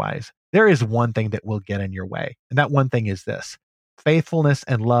shows otherwise. There is one thing that will get in your way, and that one thing is this: faithfulness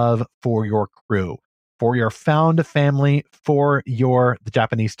and love for your crew, for your found family, for your, the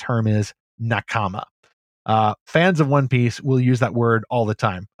Japanese term is nakama. Fans of One Piece will use that word all the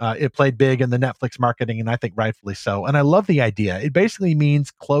time. It played big in the Netflix marketing, and I think rightfully so. And I love the idea. It basically means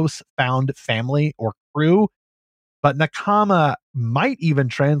close found family or crew, but nakama might even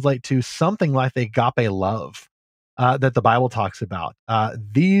translate to something like the agape love that the Bible talks about.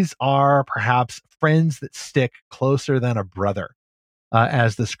 These are perhaps friends that stick closer than a brother,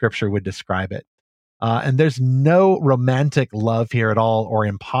 as the scripture would describe it. And there's no romantic love here at all, or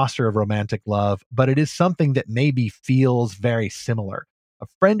imposter of romantic love, but it is something that maybe feels very similar. A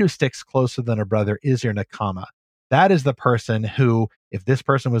friend who sticks closer than a brother is your nakama. That is the person who, if this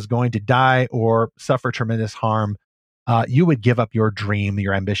person was going to die or suffer tremendous harm, you would give up your dream,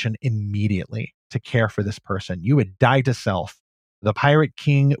 your ambition immediately to care for this person. You would die to self. The pirate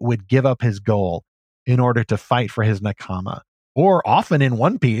king would give up his goal in order to fight for his nakama. Or often in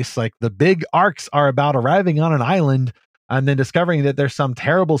One Piece, like the big arcs are about arriving on an island and then discovering that there's some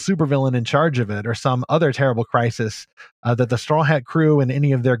terrible supervillain in charge of it, or some other terrible crisis that the Straw Hat crew and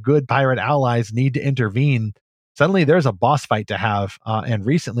any of their good pirate allies need to intervene. Suddenly there's a boss fight to have. And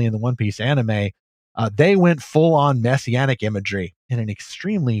recently in the One Piece anime, they went full on messianic imagery in an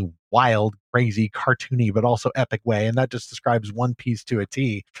extremely wild, crazy, cartoony, but also epic way. And that just describes One Piece to a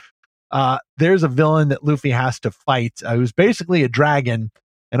T. There's a villain that Luffy has to fight who's basically a dragon.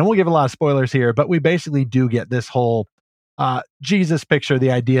 And I won't give a lot of spoilers here, but we basically do get this whole Jesus picture,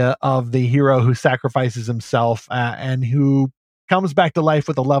 the idea of the hero who sacrifices himself and who comes back to life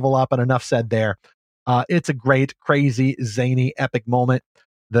with a level up, and enough said there. It's a great, crazy, zany, epic moment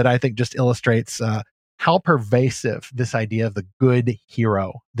that I think just illustrates how pervasive this idea of the good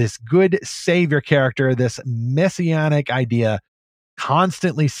hero, this good savior character, this messianic idea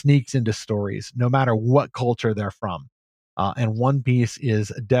constantly sneaks into stories, no matter what culture they're from. And One Piece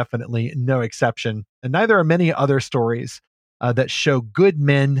is definitely no exception. And neither are many other stories that show good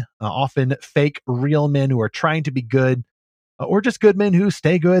men, often fake real men who are trying to be good, or just good men who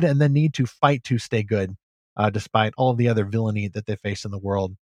stay good and then need to fight to stay good, despite all of the other villainy that they face in the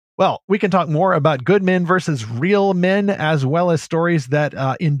world. Well, we can talk more about good men versus real men, as well as stories that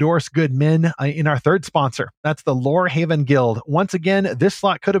endorse good men in our third sponsor. That's the Lorehaven Guild. Once again, this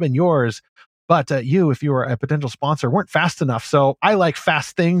slot could have been yours, but you, if you were a potential sponsor, weren't fast enough. So I like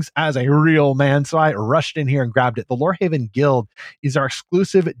fast things as a real man, so I rushed in here and grabbed it. The Lorehaven Guild is our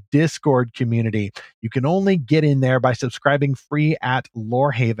exclusive Discord community. You can only get in there by subscribing free at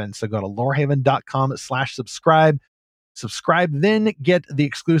Lorehaven. So go to lorehaven.com/subscribe. Subscribe, then get the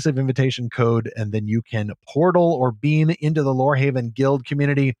exclusive invitation code, and then you can portal or beam into the Lorehaven Guild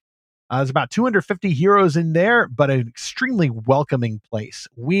community. There's about 250 heroes in there, but an extremely welcoming place.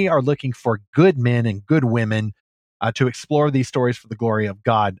 We are looking for good men and good women to explore these stories for the glory of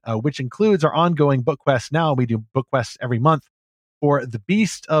God, which includes our ongoing book quest. Now we do book quests every month for the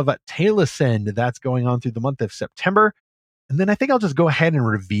Beast of Taliesin. That's going on through the month of September. And then I think I'll just go ahead and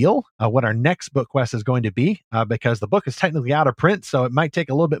reveal what our next book quest is going to be, because the book is technically out of print, so it might take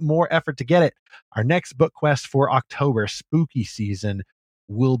a little bit more effort to get it. Our next book quest for October, spooky season,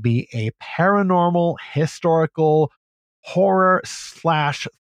 will be a paranormal, historical, horror slash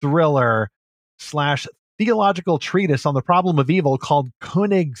thriller slash theological treatise on the problem of evil called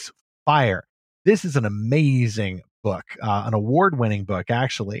Koenig's Fire. This is an amazing book, an award-winning book,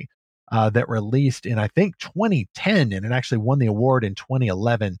 actually. That released in, I think, 2010, and it actually won the award in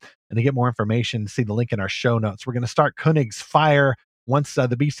 2011. And to get more information, see the link in our show notes. We're going to start Koenig's Fire once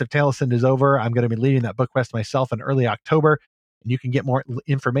the Beast of Taliesin is over. I'm going to be leading that book quest myself in early October. And you can get more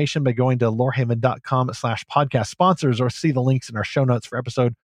information by going to lorehaven.com/podcast sponsors, or see the links in our show notes for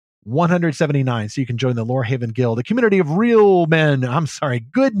episode 179. So you can join the Lorehaven Guild, a community of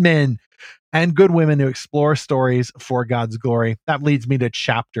good men and good women who explore stories for God's glory. That leads me to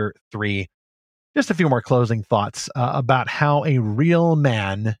chapter 3. Just a few more closing thoughts about how a real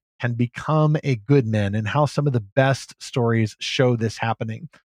man can become a good man, and how some of the best stories show this happening.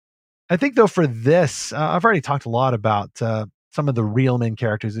 I think, though, for this, I've already talked a lot about some of the real men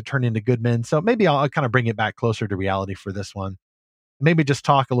characters who turn into good men. So maybe I'll kind of bring it back closer to reality for this one. Maybe just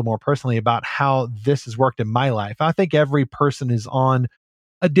talk a little more personally about how this has worked in my life. I think every person is on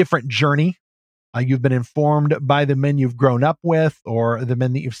a different journey. You've been informed by the men you've grown up with or the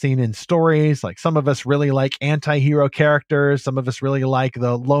men that you've seen in stories. Like some of us really like anti-hero characters. Some of us really like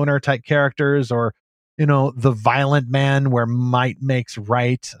the loner type characters or, the violent man where might makes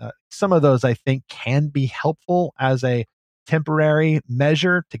right. Some of those I think can be helpful as a temporary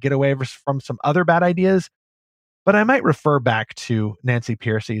measure to get away from some other bad ideas. But I might refer back to Nancy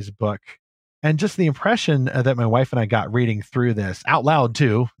Pearcey's book and just the impression that my wife and I got reading through this out loud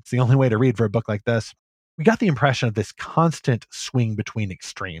too. It's the only way to read for a book like this. We got the impression of this constant swing between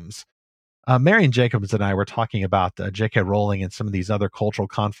extremes. Marion Jacobs and I were talking about J.K. Rowling and some of these other cultural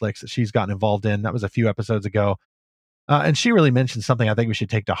conflicts that she's gotten involved in. That was a few episodes ago. And she really mentioned something I think we should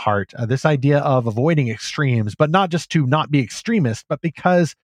take to heart. This idea of avoiding extremes, but not just to not be extremist, but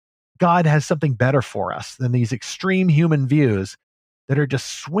because God has something better for us than these extreme human views that are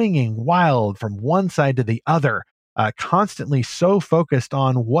just swinging wild from one side to the other, constantly so focused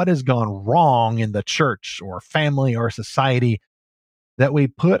on what has gone wrong in the church or family or society that we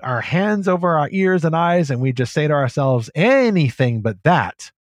put our hands over our ears and eyes and we just say to ourselves, anything but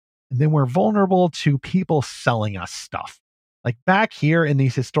that. And then we're vulnerable to people selling us stuff. Like back here in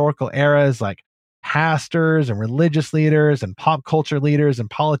these historical eras, like pastors and religious leaders and pop culture leaders and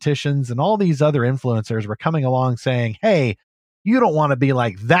politicians and all these other influencers were coming along saying, hey, you don't want to be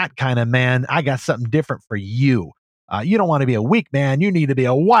like that kind of man. I got something different for you. You don't want to be a weak man. You need to be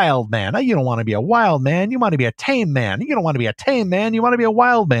a wild man. You don't want to be a wild man. You want to be a tame man. You don't want to be a tame man. You want to be a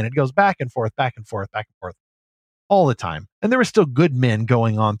wild man. It goes back and forth, back and forth, back and forth all the time. And there were still good men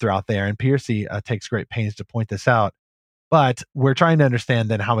going on throughout there. And Pearcey takes great pains to point this out. But we're trying to understand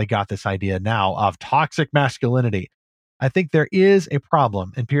then how we got this idea now of toxic masculinity. I think there is a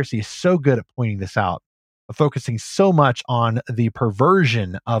problem, and Pearcey is so good at pointing this out, of focusing so much on the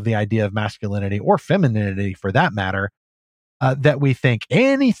perversion of the idea of masculinity or femininity for that matter, that we think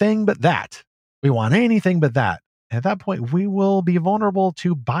anything but that. We want anything but that. And at that point, we will be vulnerable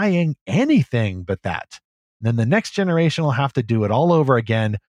to buying anything but that. And then the next generation will have to do it all over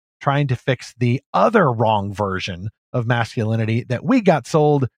again, trying to fix the other wrong version of masculinity that we got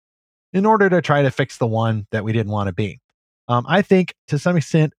sold in order to try to fix the one that we didn't want to be. I think to some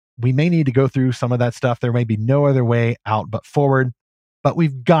extent, we may need to go through some of that stuff. There may be no other way out but forward, but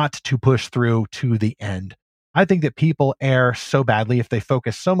we've got to push through to the end. I think that people err so badly if they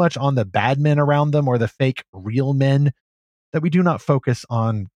focus so much on the bad men around them or the fake real men that we do not focus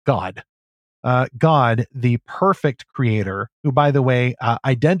on God. God, the perfect creator, who, by the way,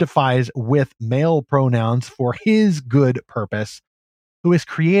 identifies with male pronouns for his good purpose, who has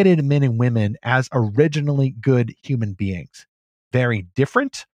created men and women as originally good human beings. Very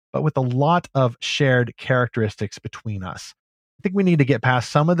different, but with a lot of shared characteristics between us. I think we need to get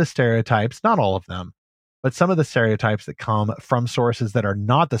past some of the stereotypes, not all of them, but some of the stereotypes that come from sources that are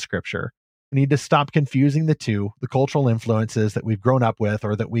not the scripture. We need to stop confusing the two, the cultural influences that we've grown up with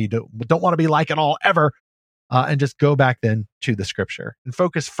or that we don't want to be like at all ever, and just go back then to the scripture and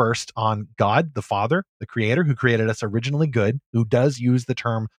focus first on God, the Father, the creator who created us originally good, who does use the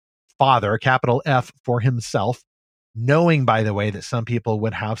term Father, capital F, for himself, knowing, by the way, that some people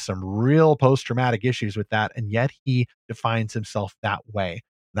would have some real post-traumatic issues with that, and yet he defines himself that way.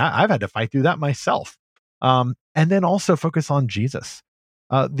 And I've had to fight through that myself. And then also focus on Jesus.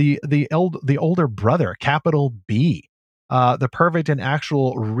 The older brother, capital B, the perfect and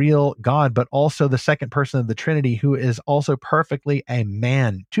actual real God, but also the second person of the Trinity, who is also perfectly a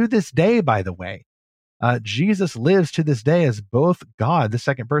man to this day, by the way. Jesus lives to this day as both God, the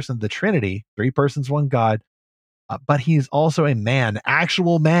second person of the Trinity, three persons, one God, but he's also a man,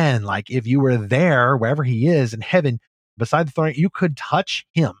 actual man. Like if you were there, wherever he is in heaven, beside the throne, you could touch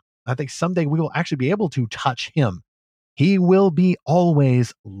him. I think someday we will actually be able to touch him. He will be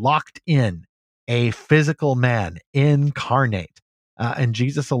always locked in, a physical man, incarnate. And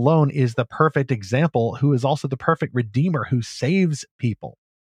Jesus alone is the perfect example, who is also the perfect redeemer who saves people,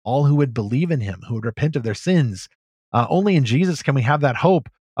 all who would believe in him, who would repent of their sins. Only in Jesus can we have that hope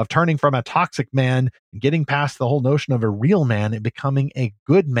of turning from a toxic man and getting past the whole notion of a real man and becoming a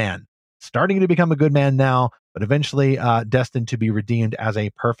good man, starting to become a good man now, but eventually destined to be redeemed as a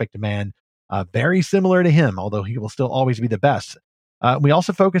perfect man. Very similar to him, although he will still always be the best. We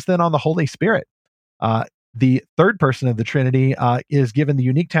also focus then on the Holy Spirit. The third person of the Trinity is given the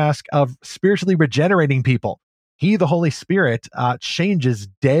unique task of spiritually regenerating people. He, the Holy Spirit, changes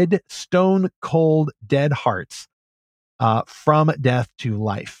dead, stone cold, dead hearts from death to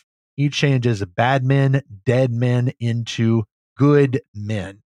life. He changes bad men, dead men into good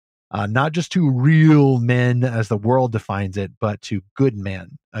men, not just to real men as the world defines it, but to good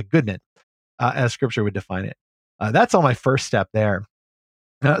men, as Scripture would define it. That's all my first step there.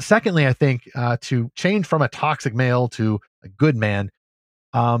 Secondly, I think to change from a toxic male to a good man,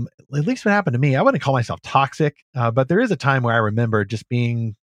 at least what happened to me, I wouldn't call myself toxic, but there is a time where I remember just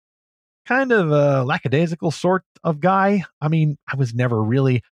being kind of a lackadaisical sort of guy. I mean, I was never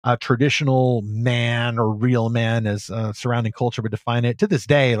really a traditional man or real man as surrounding culture would define it. To this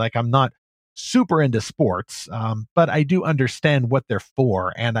day, like I'm not super into sports, but I do understand what they're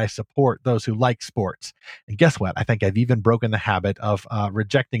for, and I support those who like sports. And guess what? I think I've even broken the habit of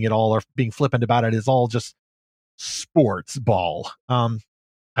rejecting it all or being flippant about it. Is all just sports ball.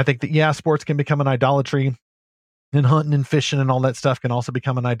 I think that, yeah, sports can become an idolatry, and hunting and fishing and all that stuff can also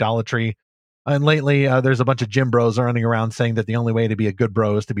become an idolatry. And lately, there's a bunch of gym bros running around saying that the only way to be a good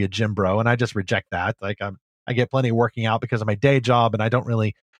bro is to be a gym bro, and I just reject that. Like I get plenty of working out because of my day job, and I don't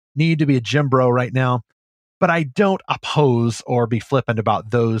really need to be a gym bro right now. But I don't oppose or be flippant about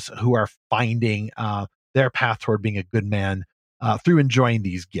those who are finding their path toward being a good man through enjoying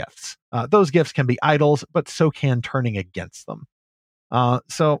these gifts. Those gifts can be idols, but so can turning against them.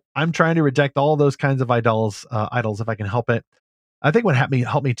 So I'm trying to reject all those kinds of idols if I can help it. I think what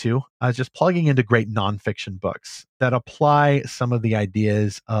helped me too is just plugging into great nonfiction books that apply some of the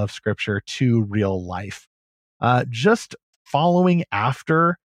ideas of Scripture to real life. Just following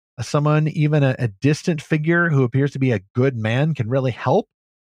after someone, even a distant figure who appears to be a good man, can really help.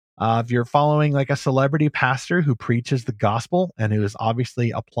 If you're following like a celebrity pastor who preaches the gospel and who is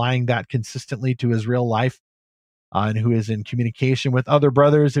obviously applying that consistently to his real life, and who is in communication with other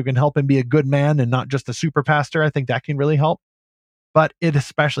brothers who can help him be a good man and not just a super pastor, I think that can really help. But it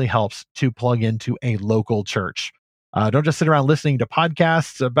especially helps to plug into a local church. Don't just sit around listening to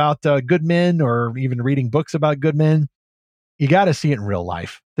podcasts about good men or even reading books about good men. You got to see it in real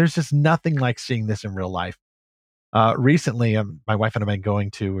life. There's just nothing like seeing this in real life. Recently, my wife and I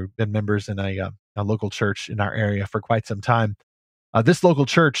have we've been members in a local church in our area for quite some time. This local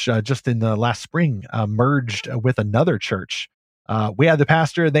church, just in the last spring, merged with another church. We had the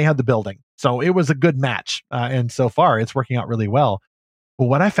pastor, they had the building. So it was a good match. And so far, it's working out really well. But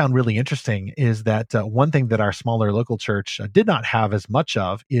what I found really interesting is that one thing that our smaller local church did not have as much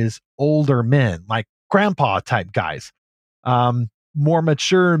of is older men, like grandpa type guys, more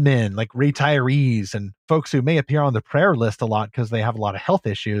mature men, like retirees and folks who may appear on the prayer list a lot because they have a lot of health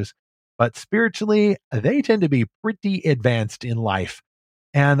issues. But spiritually, they tend to be pretty advanced in life.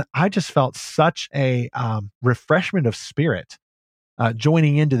 And I just felt such a refreshment of spirit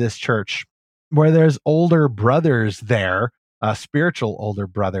joining into this church where there's older brothers there, spiritual older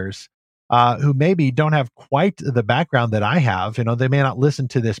brothers, who maybe don't have quite the background that I have. You know, they may not listen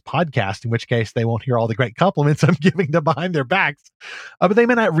to this podcast, in which case they won't hear all the great compliments I'm giving them behind their backs. But they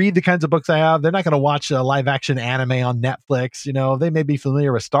may not read the kinds of books I have. They're not going to watch a live action anime on Netflix. You know, they may be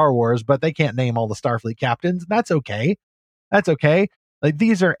familiar with Star Wars, but they can't name all the Starfleet captains. That's okay. That's okay. Like,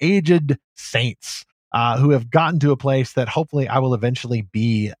 these are aged saints who have gotten to a place that hopefully I will eventually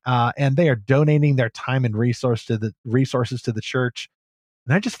be, and they are donating their time and resources to the church.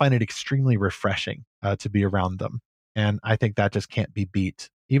 And I just find it extremely refreshing to be around them. And I think that just can't be beat,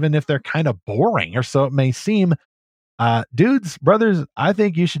 even if they're kind of boring, or so it may seem. Dudes, brothers, I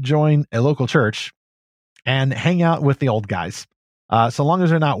think you should join a local church and hang out with the old guys. So long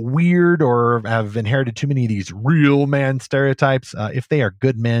as they're not weird or have inherited too many of these real man stereotypes, if they are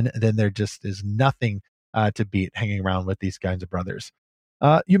good men, then there just is nothing to beat hanging around with these kinds of brothers.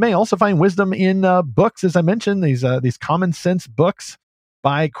 You may also find wisdom in books, as I mentioned, these common sense books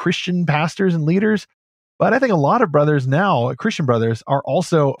by Christian pastors and leaders. But I think a lot of brothers now, Christian brothers, are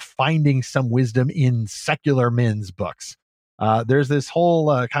also finding some wisdom in secular men's books. There's this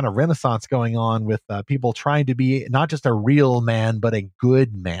whole kind of renaissance going on with people trying to be not just a real man, but a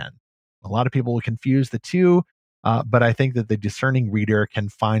good man. A lot of people will confuse the two, but I think that the discerning reader can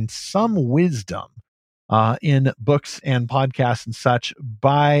find some wisdom in books and podcasts and such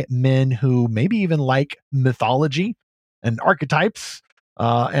by men who maybe even like mythology and archetypes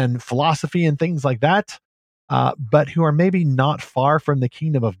and philosophy and things like that, but who are maybe not far from the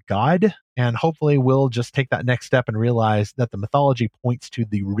kingdom of God, and hopefully will just take that next step and realize that the mythology points to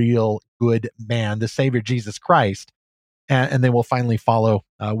the real good man, the Savior Jesus Christ, and they will finally follow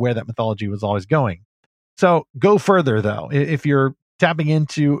where that mythology was always going. So go further, though. If you're tapping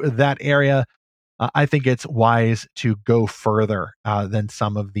into that area, I think it's wise to go further than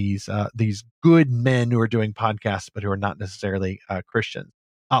some of these good men who are doing podcasts, but who are not necessarily Christians.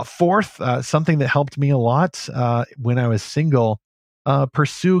 Fourth, something that helped me a lot when I was single,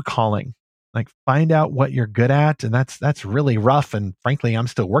 pursue calling. Like, find out what you're good at, and that's really rough, and frankly, I'm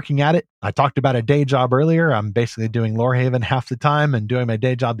still working at it. I talked about a day job earlier. I'm basically doing Lorehaven half the time and doing my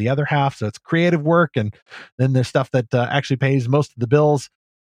day job the other half, so it's creative work, and then there's stuff that actually pays most of the bills.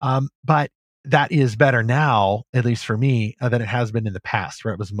 But that is better now, at least for me, than it has been in the past,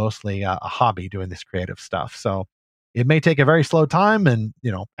 where it was mostly a hobby doing this creative stuff. So it may take a very slow time, and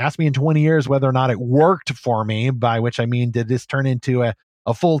ask me in 20 years whether or not it worked for me. By which I mean, did this turn into a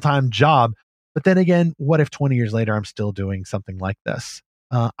full time job? But then again, what if 20 years later I'm still doing something like this?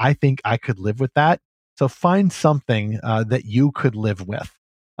 I think I could live with that. So find something that you could live with.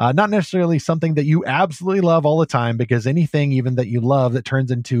 Not necessarily something that you absolutely love all the time, because anything even that you love that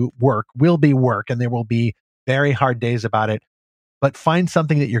turns into work will be work, and there will be very hard days about it. But find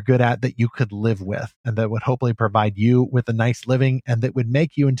something that you're good at that you could live with, and that would hopefully provide you with a nice living, and that would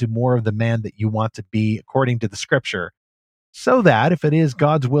make you into more of the man that you want to be according to the scripture. So that if it is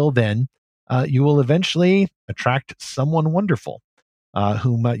God's will, then you will eventually attract someone wonderful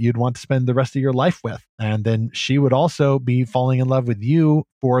whom you'd want to spend the rest of your life with. And then she would also be falling in love with you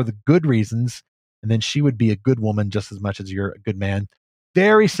for the good reasons. And then she would be a good woman just as much as you're a good man.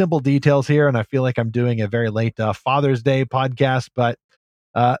 Very simple details here. And I feel like I'm doing a very late Father's Day podcast, but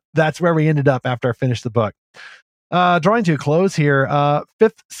that's where we ended up after I finished the book. Drawing to a close here,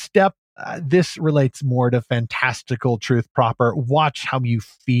 fifth step. This relates more to fantastical truth proper. Watch how you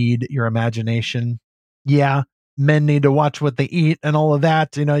feed your imagination. Yeah, men need to watch what they eat and all of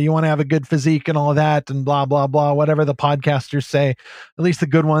that. You want to have a good physique and all of that and blah, blah, blah, whatever the podcasters say. At least the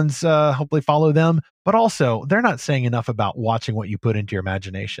good ones hopefully follow them. But also, they're not saying enough about watching what you put into your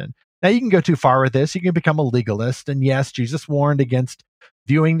imagination. Now, you can go too far with this. You can become a legalist. And yes, Jesus warned against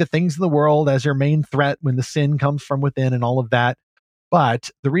viewing the things in the world as your main threat when the sin comes from within and all of that.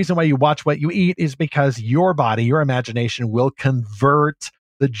 But the reason why you watch what you eat is because your body, your imagination will convert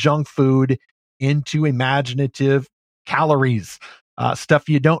the junk food into imaginative calories, stuff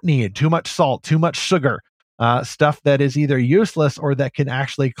you don't need, too much salt, too much sugar, stuff that is either useless or that can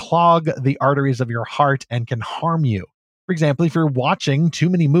actually clog the arteries of your heart and can harm you. For example, if you're watching too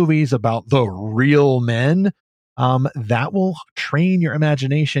many movies about the real men, that will train your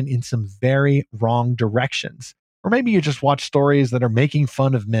imagination in some very wrong directions. Or maybe you just watch stories that are making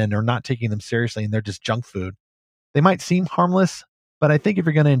fun of men or not taking them seriously, and they're just junk food. They might seem harmless, but I think if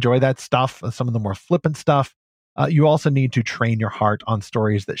you're going to enjoy that stuff, some of the more flippant stuff, you also need to train your heart on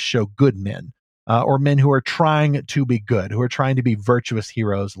stories that show good men, or men who are trying to be good, who are trying to be virtuous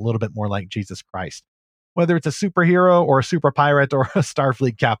heroes, a little bit more like Jesus Christ. Whether it's a superhero or a super pirate or a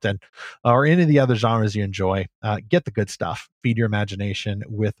Starfleet captain or any of the other genres you enjoy, get the good stuff. Feed your imagination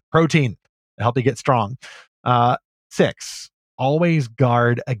with protein to help you get strong. 6, always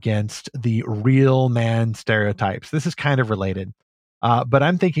guard against the real man stereotypes. This is kind of related, but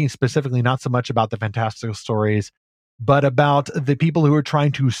I'm thinking specifically not so much about the fantastical stories, but about the people who are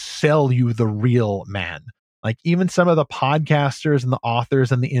trying to sell you the real man. Like even some of the podcasters and the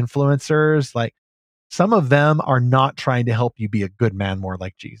authors and the influencers, like some of them are not trying to help you be a good man more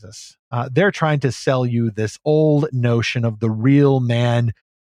like Jesus. They're trying to sell you this old notion of the real man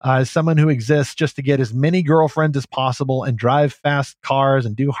as someone who exists just to get as many girlfriends as possible and drive fast cars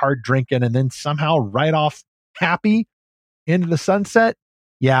and do hard drinking and then somehow ride off happy into the sunset.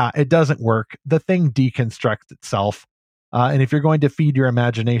 Yeah, it doesn't work. The thing deconstructs itself. And if you're going to feed your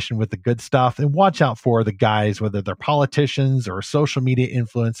imagination with the good stuff, then watch out for the guys, whether they're politicians or social media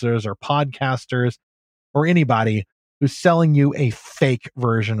influencers or podcasters or anybody who's selling you a fake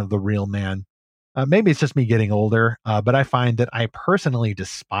version of the real man. Maybe it's just me getting older, but I find that I personally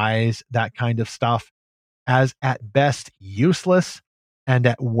despise that kind of stuff as at best useless and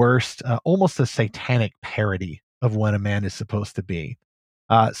at worst almost a satanic parody of what a man is supposed to be.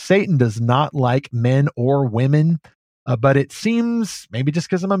 Satan does not like men or women, but it seems, maybe just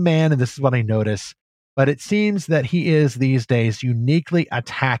because I'm a man and this is what I notice, but it seems that he is these days uniquely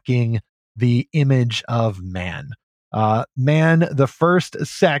attacking the image of man. Man, the first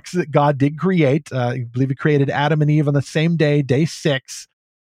sex that God did create. I believe he created Adam and Eve on the same day, day 6.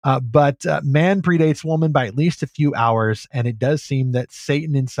 But man predates woman by at least a few hours. And it does seem that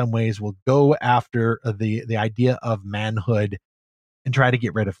Satan in some ways will go after the idea of manhood and try to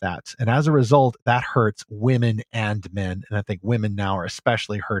get rid of that. And as a result, that hurts women and men. And I think women now are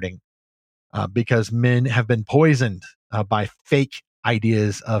especially hurting because men have been poisoned by fake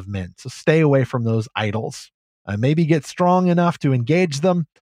ideas of men. So stay away from those idols. Maybe get strong enough to engage them,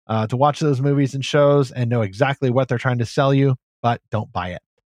 to watch those movies and shows and know exactly what they're trying to sell you, but don't buy it.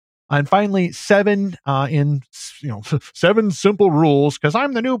 And finally, 7 7 simple rules, because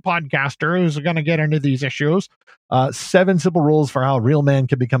I'm the new podcaster who's going to get into these issues. 7 simple rules for how a real man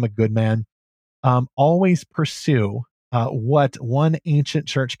can become a good man. always pursue what one ancient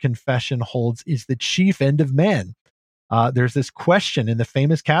church confession holds is the chief end of man. There's this question in the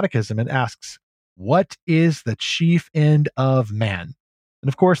famous catechism. It asks, what is the chief end of man? And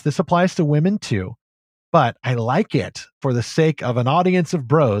of course, this applies to women too. But I like it for the sake of an audience of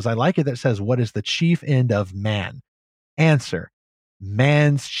bros. I like it that says, what is the chief end of man? Answer: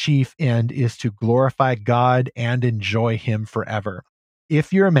 man's chief end is to glorify God and enjoy him forever.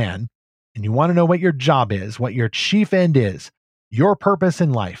 If you're a man and you want to know what your job is, what your chief end is, your purpose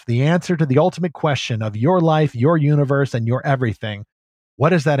in life, the answer to the ultimate question of your life, your universe, and your everything,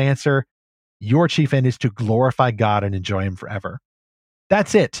 what is that answer? Your chief end is to glorify God and enjoy him forever.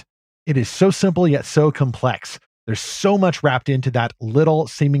 That's it. It is so simple yet so complex. There's so much wrapped into that little,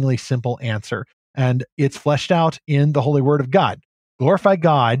 seemingly simple answer, and it's fleshed out in the Holy Word of God. Glorify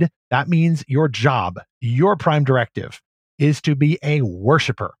God, that means your job, your prime directive, is to be a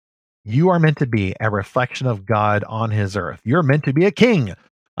worshiper. You are meant to be a reflection of God on his earth. You're meant to be a king.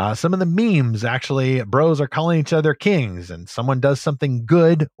 Some of the memes, actually, bros are calling each other kings, and someone does something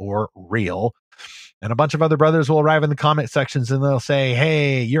good or real, and a bunch of other brothers will arrive in the comment sections and they'll say,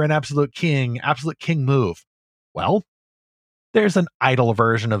 hey, you're an absolute king move. Well, there's an idle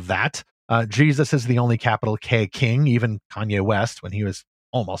version of that. Jesus is the only capital K king. Even Kanye West, when he was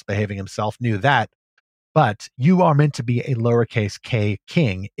almost behaving himself, knew that. But you are meant to be a lowercase k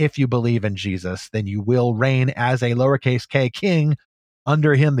king. If you believe in Jesus, then you will reign as a lowercase k king,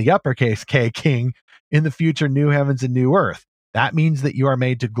 under him the uppercase K king, in the future new heavens and new earth. That means that you are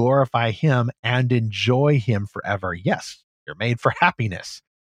made to glorify him and enjoy him forever. Yes, you're made for happiness.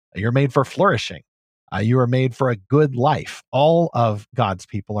 You're made for flourishing. You are made for a good life. All of God's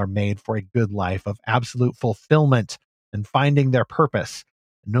people are made for a good life of absolute fulfillment and finding their purpose,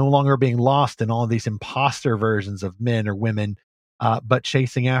 no longer being lost in all of these imposter versions of men or women, but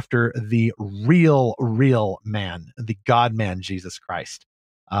chasing after the real man, the God man, Jesus Christ.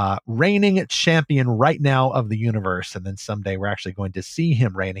 Reigning champion right now of the universe. And then someday we're actually going to see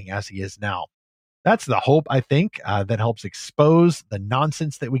him reigning as he is now. That's the hope, I think, that helps expose the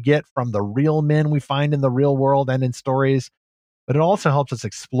nonsense that we get from the real men we find in the real world and in stories. But it also helps us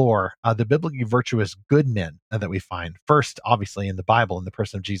explore the biblically virtuous good men that we find. First, obviously, in the Bible, in the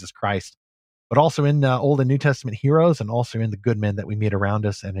person of Jesus Christ, but also in Old and New Testament heroes, and also in the good men that we meet around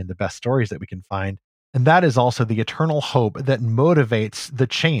us and in the best stories that we can find. And that is also the eternal hope that motivates the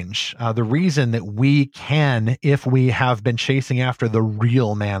change. The reason that we can, if we have been chasing after the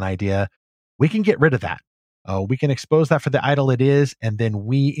real man idea, we can get rid of that. We can expose that for the idol it is, and then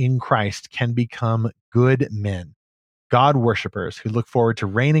we in Christ can become good men, God worshipers who look forward to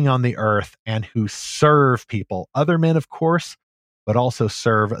reigning on the earth and who serve people, other men, of course, but also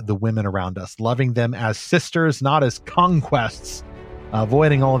serve the women around us, loving them as sisters, not as conquests,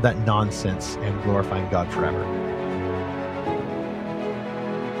 avoiding all of that nonsense and glorifying God forever.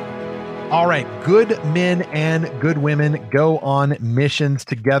 All right, good men and good women go on missions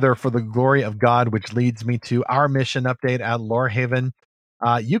together for the glory of God, which leads me to our mission update at Lorehaven.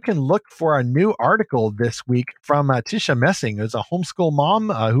 You can look for a new article this week from Tisha Messing, who's a homeschool mom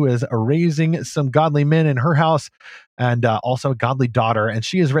who is raising some godly men in her house and also a godly daughter. And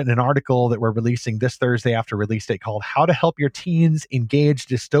she has written an article that we're releasing this Thursday after release date called How to Help Your Teens Engage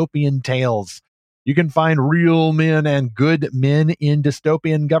Dystopian Tales. You can find real men and good men in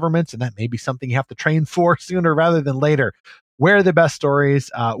dystopian governments, and that may be something you have to train for sooner rather than later. Where are the best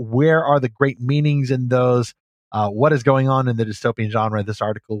stories? Where are the great meanings in those? What is going on in the dystopian genre? This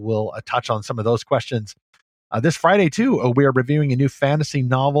article will touch on some of those questions. This Friday, too, we are reviewing a new fantasy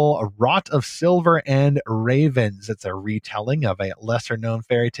novel, A Rot of Silver and Ravens. It's a retelling of a lesser-known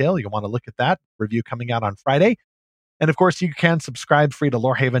fairy tale. You'll want to look at that. Review coming out on Friday. And of course, you can subscribe free to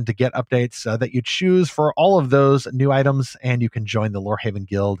Lorehaven to get updates that you choose for all of those new items, and you can join the Lorehaven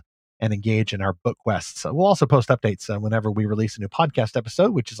Guild and engage in our book quests. We'll also post updates whenever we release a new podcast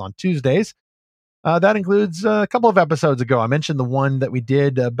episode, which is on Tuesdays. That includes a couple of episodes ago. I mentioned the one that we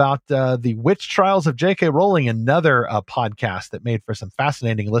did about the witch trials of J.K. Rowling, another podcast that made for some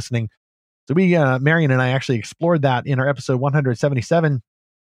fascinating listening. So Marion and I actually explored that in our episode 177.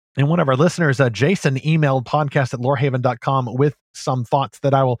 And one of our listeners, Jason, emailed podcast@lorehaven.com with some thoughts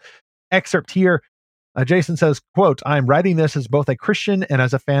that I will excerpt here. Jason says, quote, I'm writing this as both a Christian and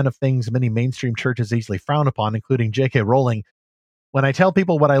as a fan of things many mainstream churches easily frown upon, including J.K. Rowling. When I tell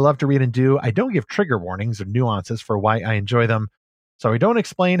people what I love to read and do, I don't give trigger warnings or nuances for why I enjoy them. So I don't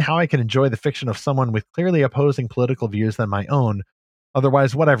explain how I can enjoy the fiction of someone with clearly opposing political views than my own.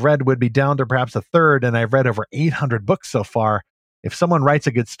 Otherwise, what I've read would be down to perhaps a third, and I've read over 800 books so far. If someone writes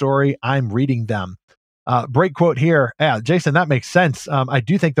a good story, I'm reading them. Break quote here. Yeah, Jason, that makes sense. I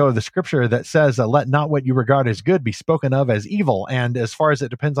do think, though, the scripture that says, let not what you regard as good be spoken of as evil. And as far as it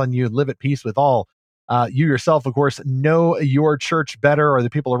depends on you, live at peace with all. You yourself, of course, know your church better, or the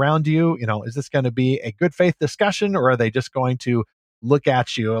people around you. Is this going to be a good faith discussion, or are they just going to look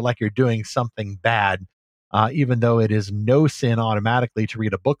at you like you're doing something bad? Even though it is no sin automatically to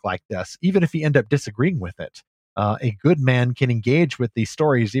read a book like this, even if you end up disagreeing with it. A good man can engage with these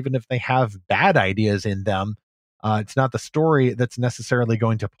stories, even if they have bad ideas in them. It's not the story that's necessarily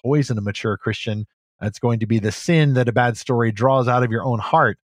going to poison a mature Christian. It's going to be the sin that a bad story draws out of your own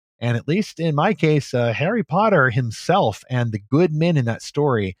heart. And at least in my case, Harry Potter himself and the good men in that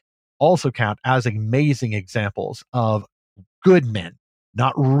story also count as amazing examples of good men,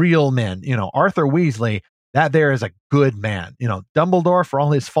 not real men. Arthur Weasley, that there is a good man. Dumbledore, for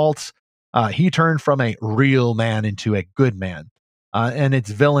all his faults, he turned from a real man into a good man. And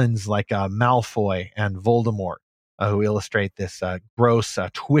it's villains like Malfoy and Voldemort who illustrate this gross,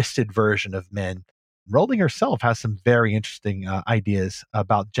 twisted version of men. Rowling herself has some very interesting ideas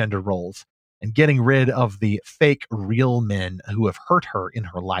about gender roles and getting rid of the fake real men who have hurt her in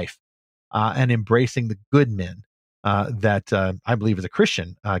her life, and embracing the good men that I believe as a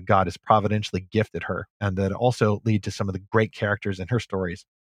Christian, God has providentially gifted her, and that also lead to some of the great characters in her stories.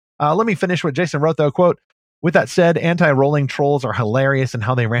 Let me finish what Jason wrote, though. Quote, with that said, anti-rolling trolls are hilarious in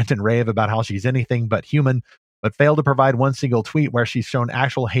how they rant and rave about how she's anything but human, but fail to provide one single tweet where she's shown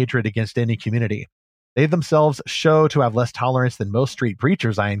actual hatred against any community. They themselves show to have less tolerance than most street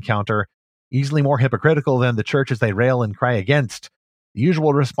preachers I encounter, easily more hypocritical than the churches they rail and cry against. The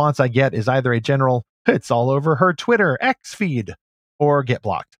usual response I get is either a general, it's all over her Twitter X feed, or get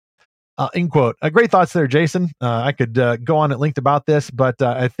blocked. End quote. Great thoughts there, Jason. I could go on at length about this, but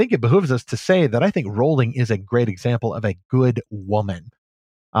I think it behooves us to say that I think Rowling is a great example of a good woman.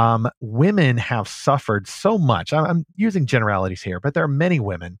 Women have suffered so much. I'm using generalities here, but there are many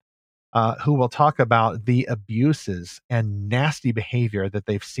women who will talk about the abuses and nasty behavior that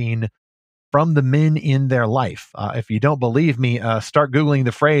they've seen from the men in their life. If you don't believe me, start Googling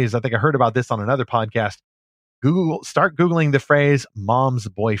the phrase. I think I heard about this on another podcast. Start Googling the phrase mom's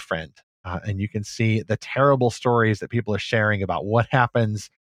boyfriend. And you can see the terrible stories that people are sharing about what happens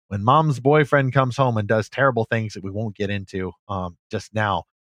when mom's boyfriend comes home and does terrible things that we won't get into just now.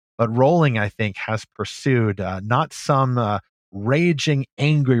 But Rowling, I think, has pursued not some raging,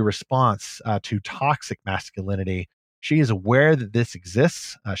 angry response to toxic masculinity. She is aware that this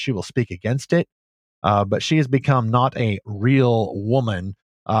exists. She will speak against it. But she has become not a real woman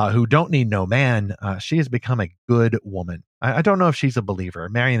who don't need no man. She has become a good woman. I don't know if she's a believer.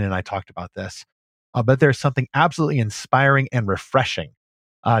 Marion and I talked about this, but there's something absolutely inspiring and refreshing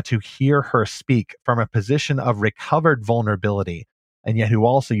to hear her speak from a position of recovered vulnerability, and yet who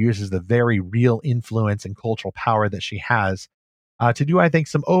also uses the very real influence and cultural power that she has to do, I think,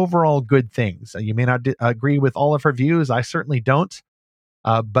 some overall good things. You may not agree with all of her views. I certainly don't.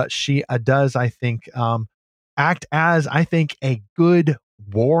 But she does, I think, act as, I think, a good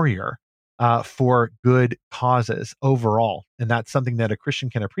warrior for good causes overall. And that's something that a Christian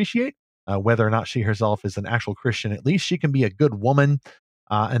can appreciate, whether or not she herself is an actual Christian. At least she can be a good woman.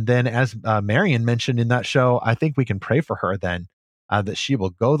 And then, as Marion mentioned in that show, I think we can pray for her then that she will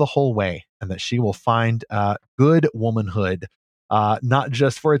go the whole way and that she will find good womanhood. Not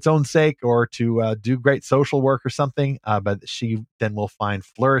just for its own sake or to do great social work or something, but she then will find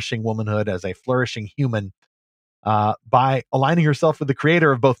flourishing womanhood as a flourishing human by aligning herself with the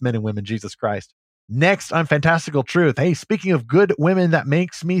creator of both men and women, Jesus Christ. Next on Fantastical Truth. Hey, speaking of good women, that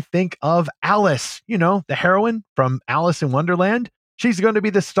makes me think of Alice, the heroine from Alice in Wonderland. She's going to be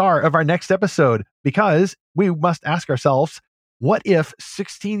the star of our next episode because we must ask ourselves, what if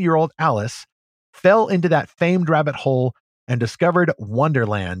 16-year-old Alice fell into that famed rabbit hole and discovered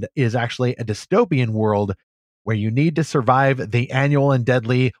Wonderland is actually a dystopian world where you need to survive the annual and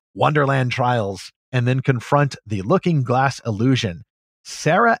deadly Wonderland trials and then confront the looking glass illusion?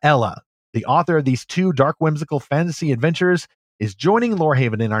 Sarah Ella, the author of these two dark, whimsical fantasy adventures, is joining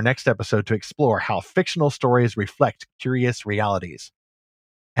Lorehaven in our next episode to explore how fictional stories reflect curious realities.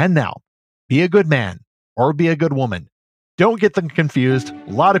 And now, be a good man or be a good woman. Don't get them confused.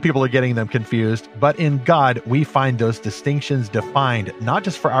 A lot of people are getting them confused, but in God, we find those distinctions defined, not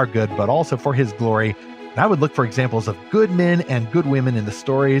just for our good, but also for his glory. And I would look for examples of good men and good women in the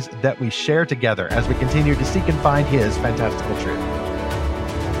stories that we share together as we continue to seek and find his fantastical truth.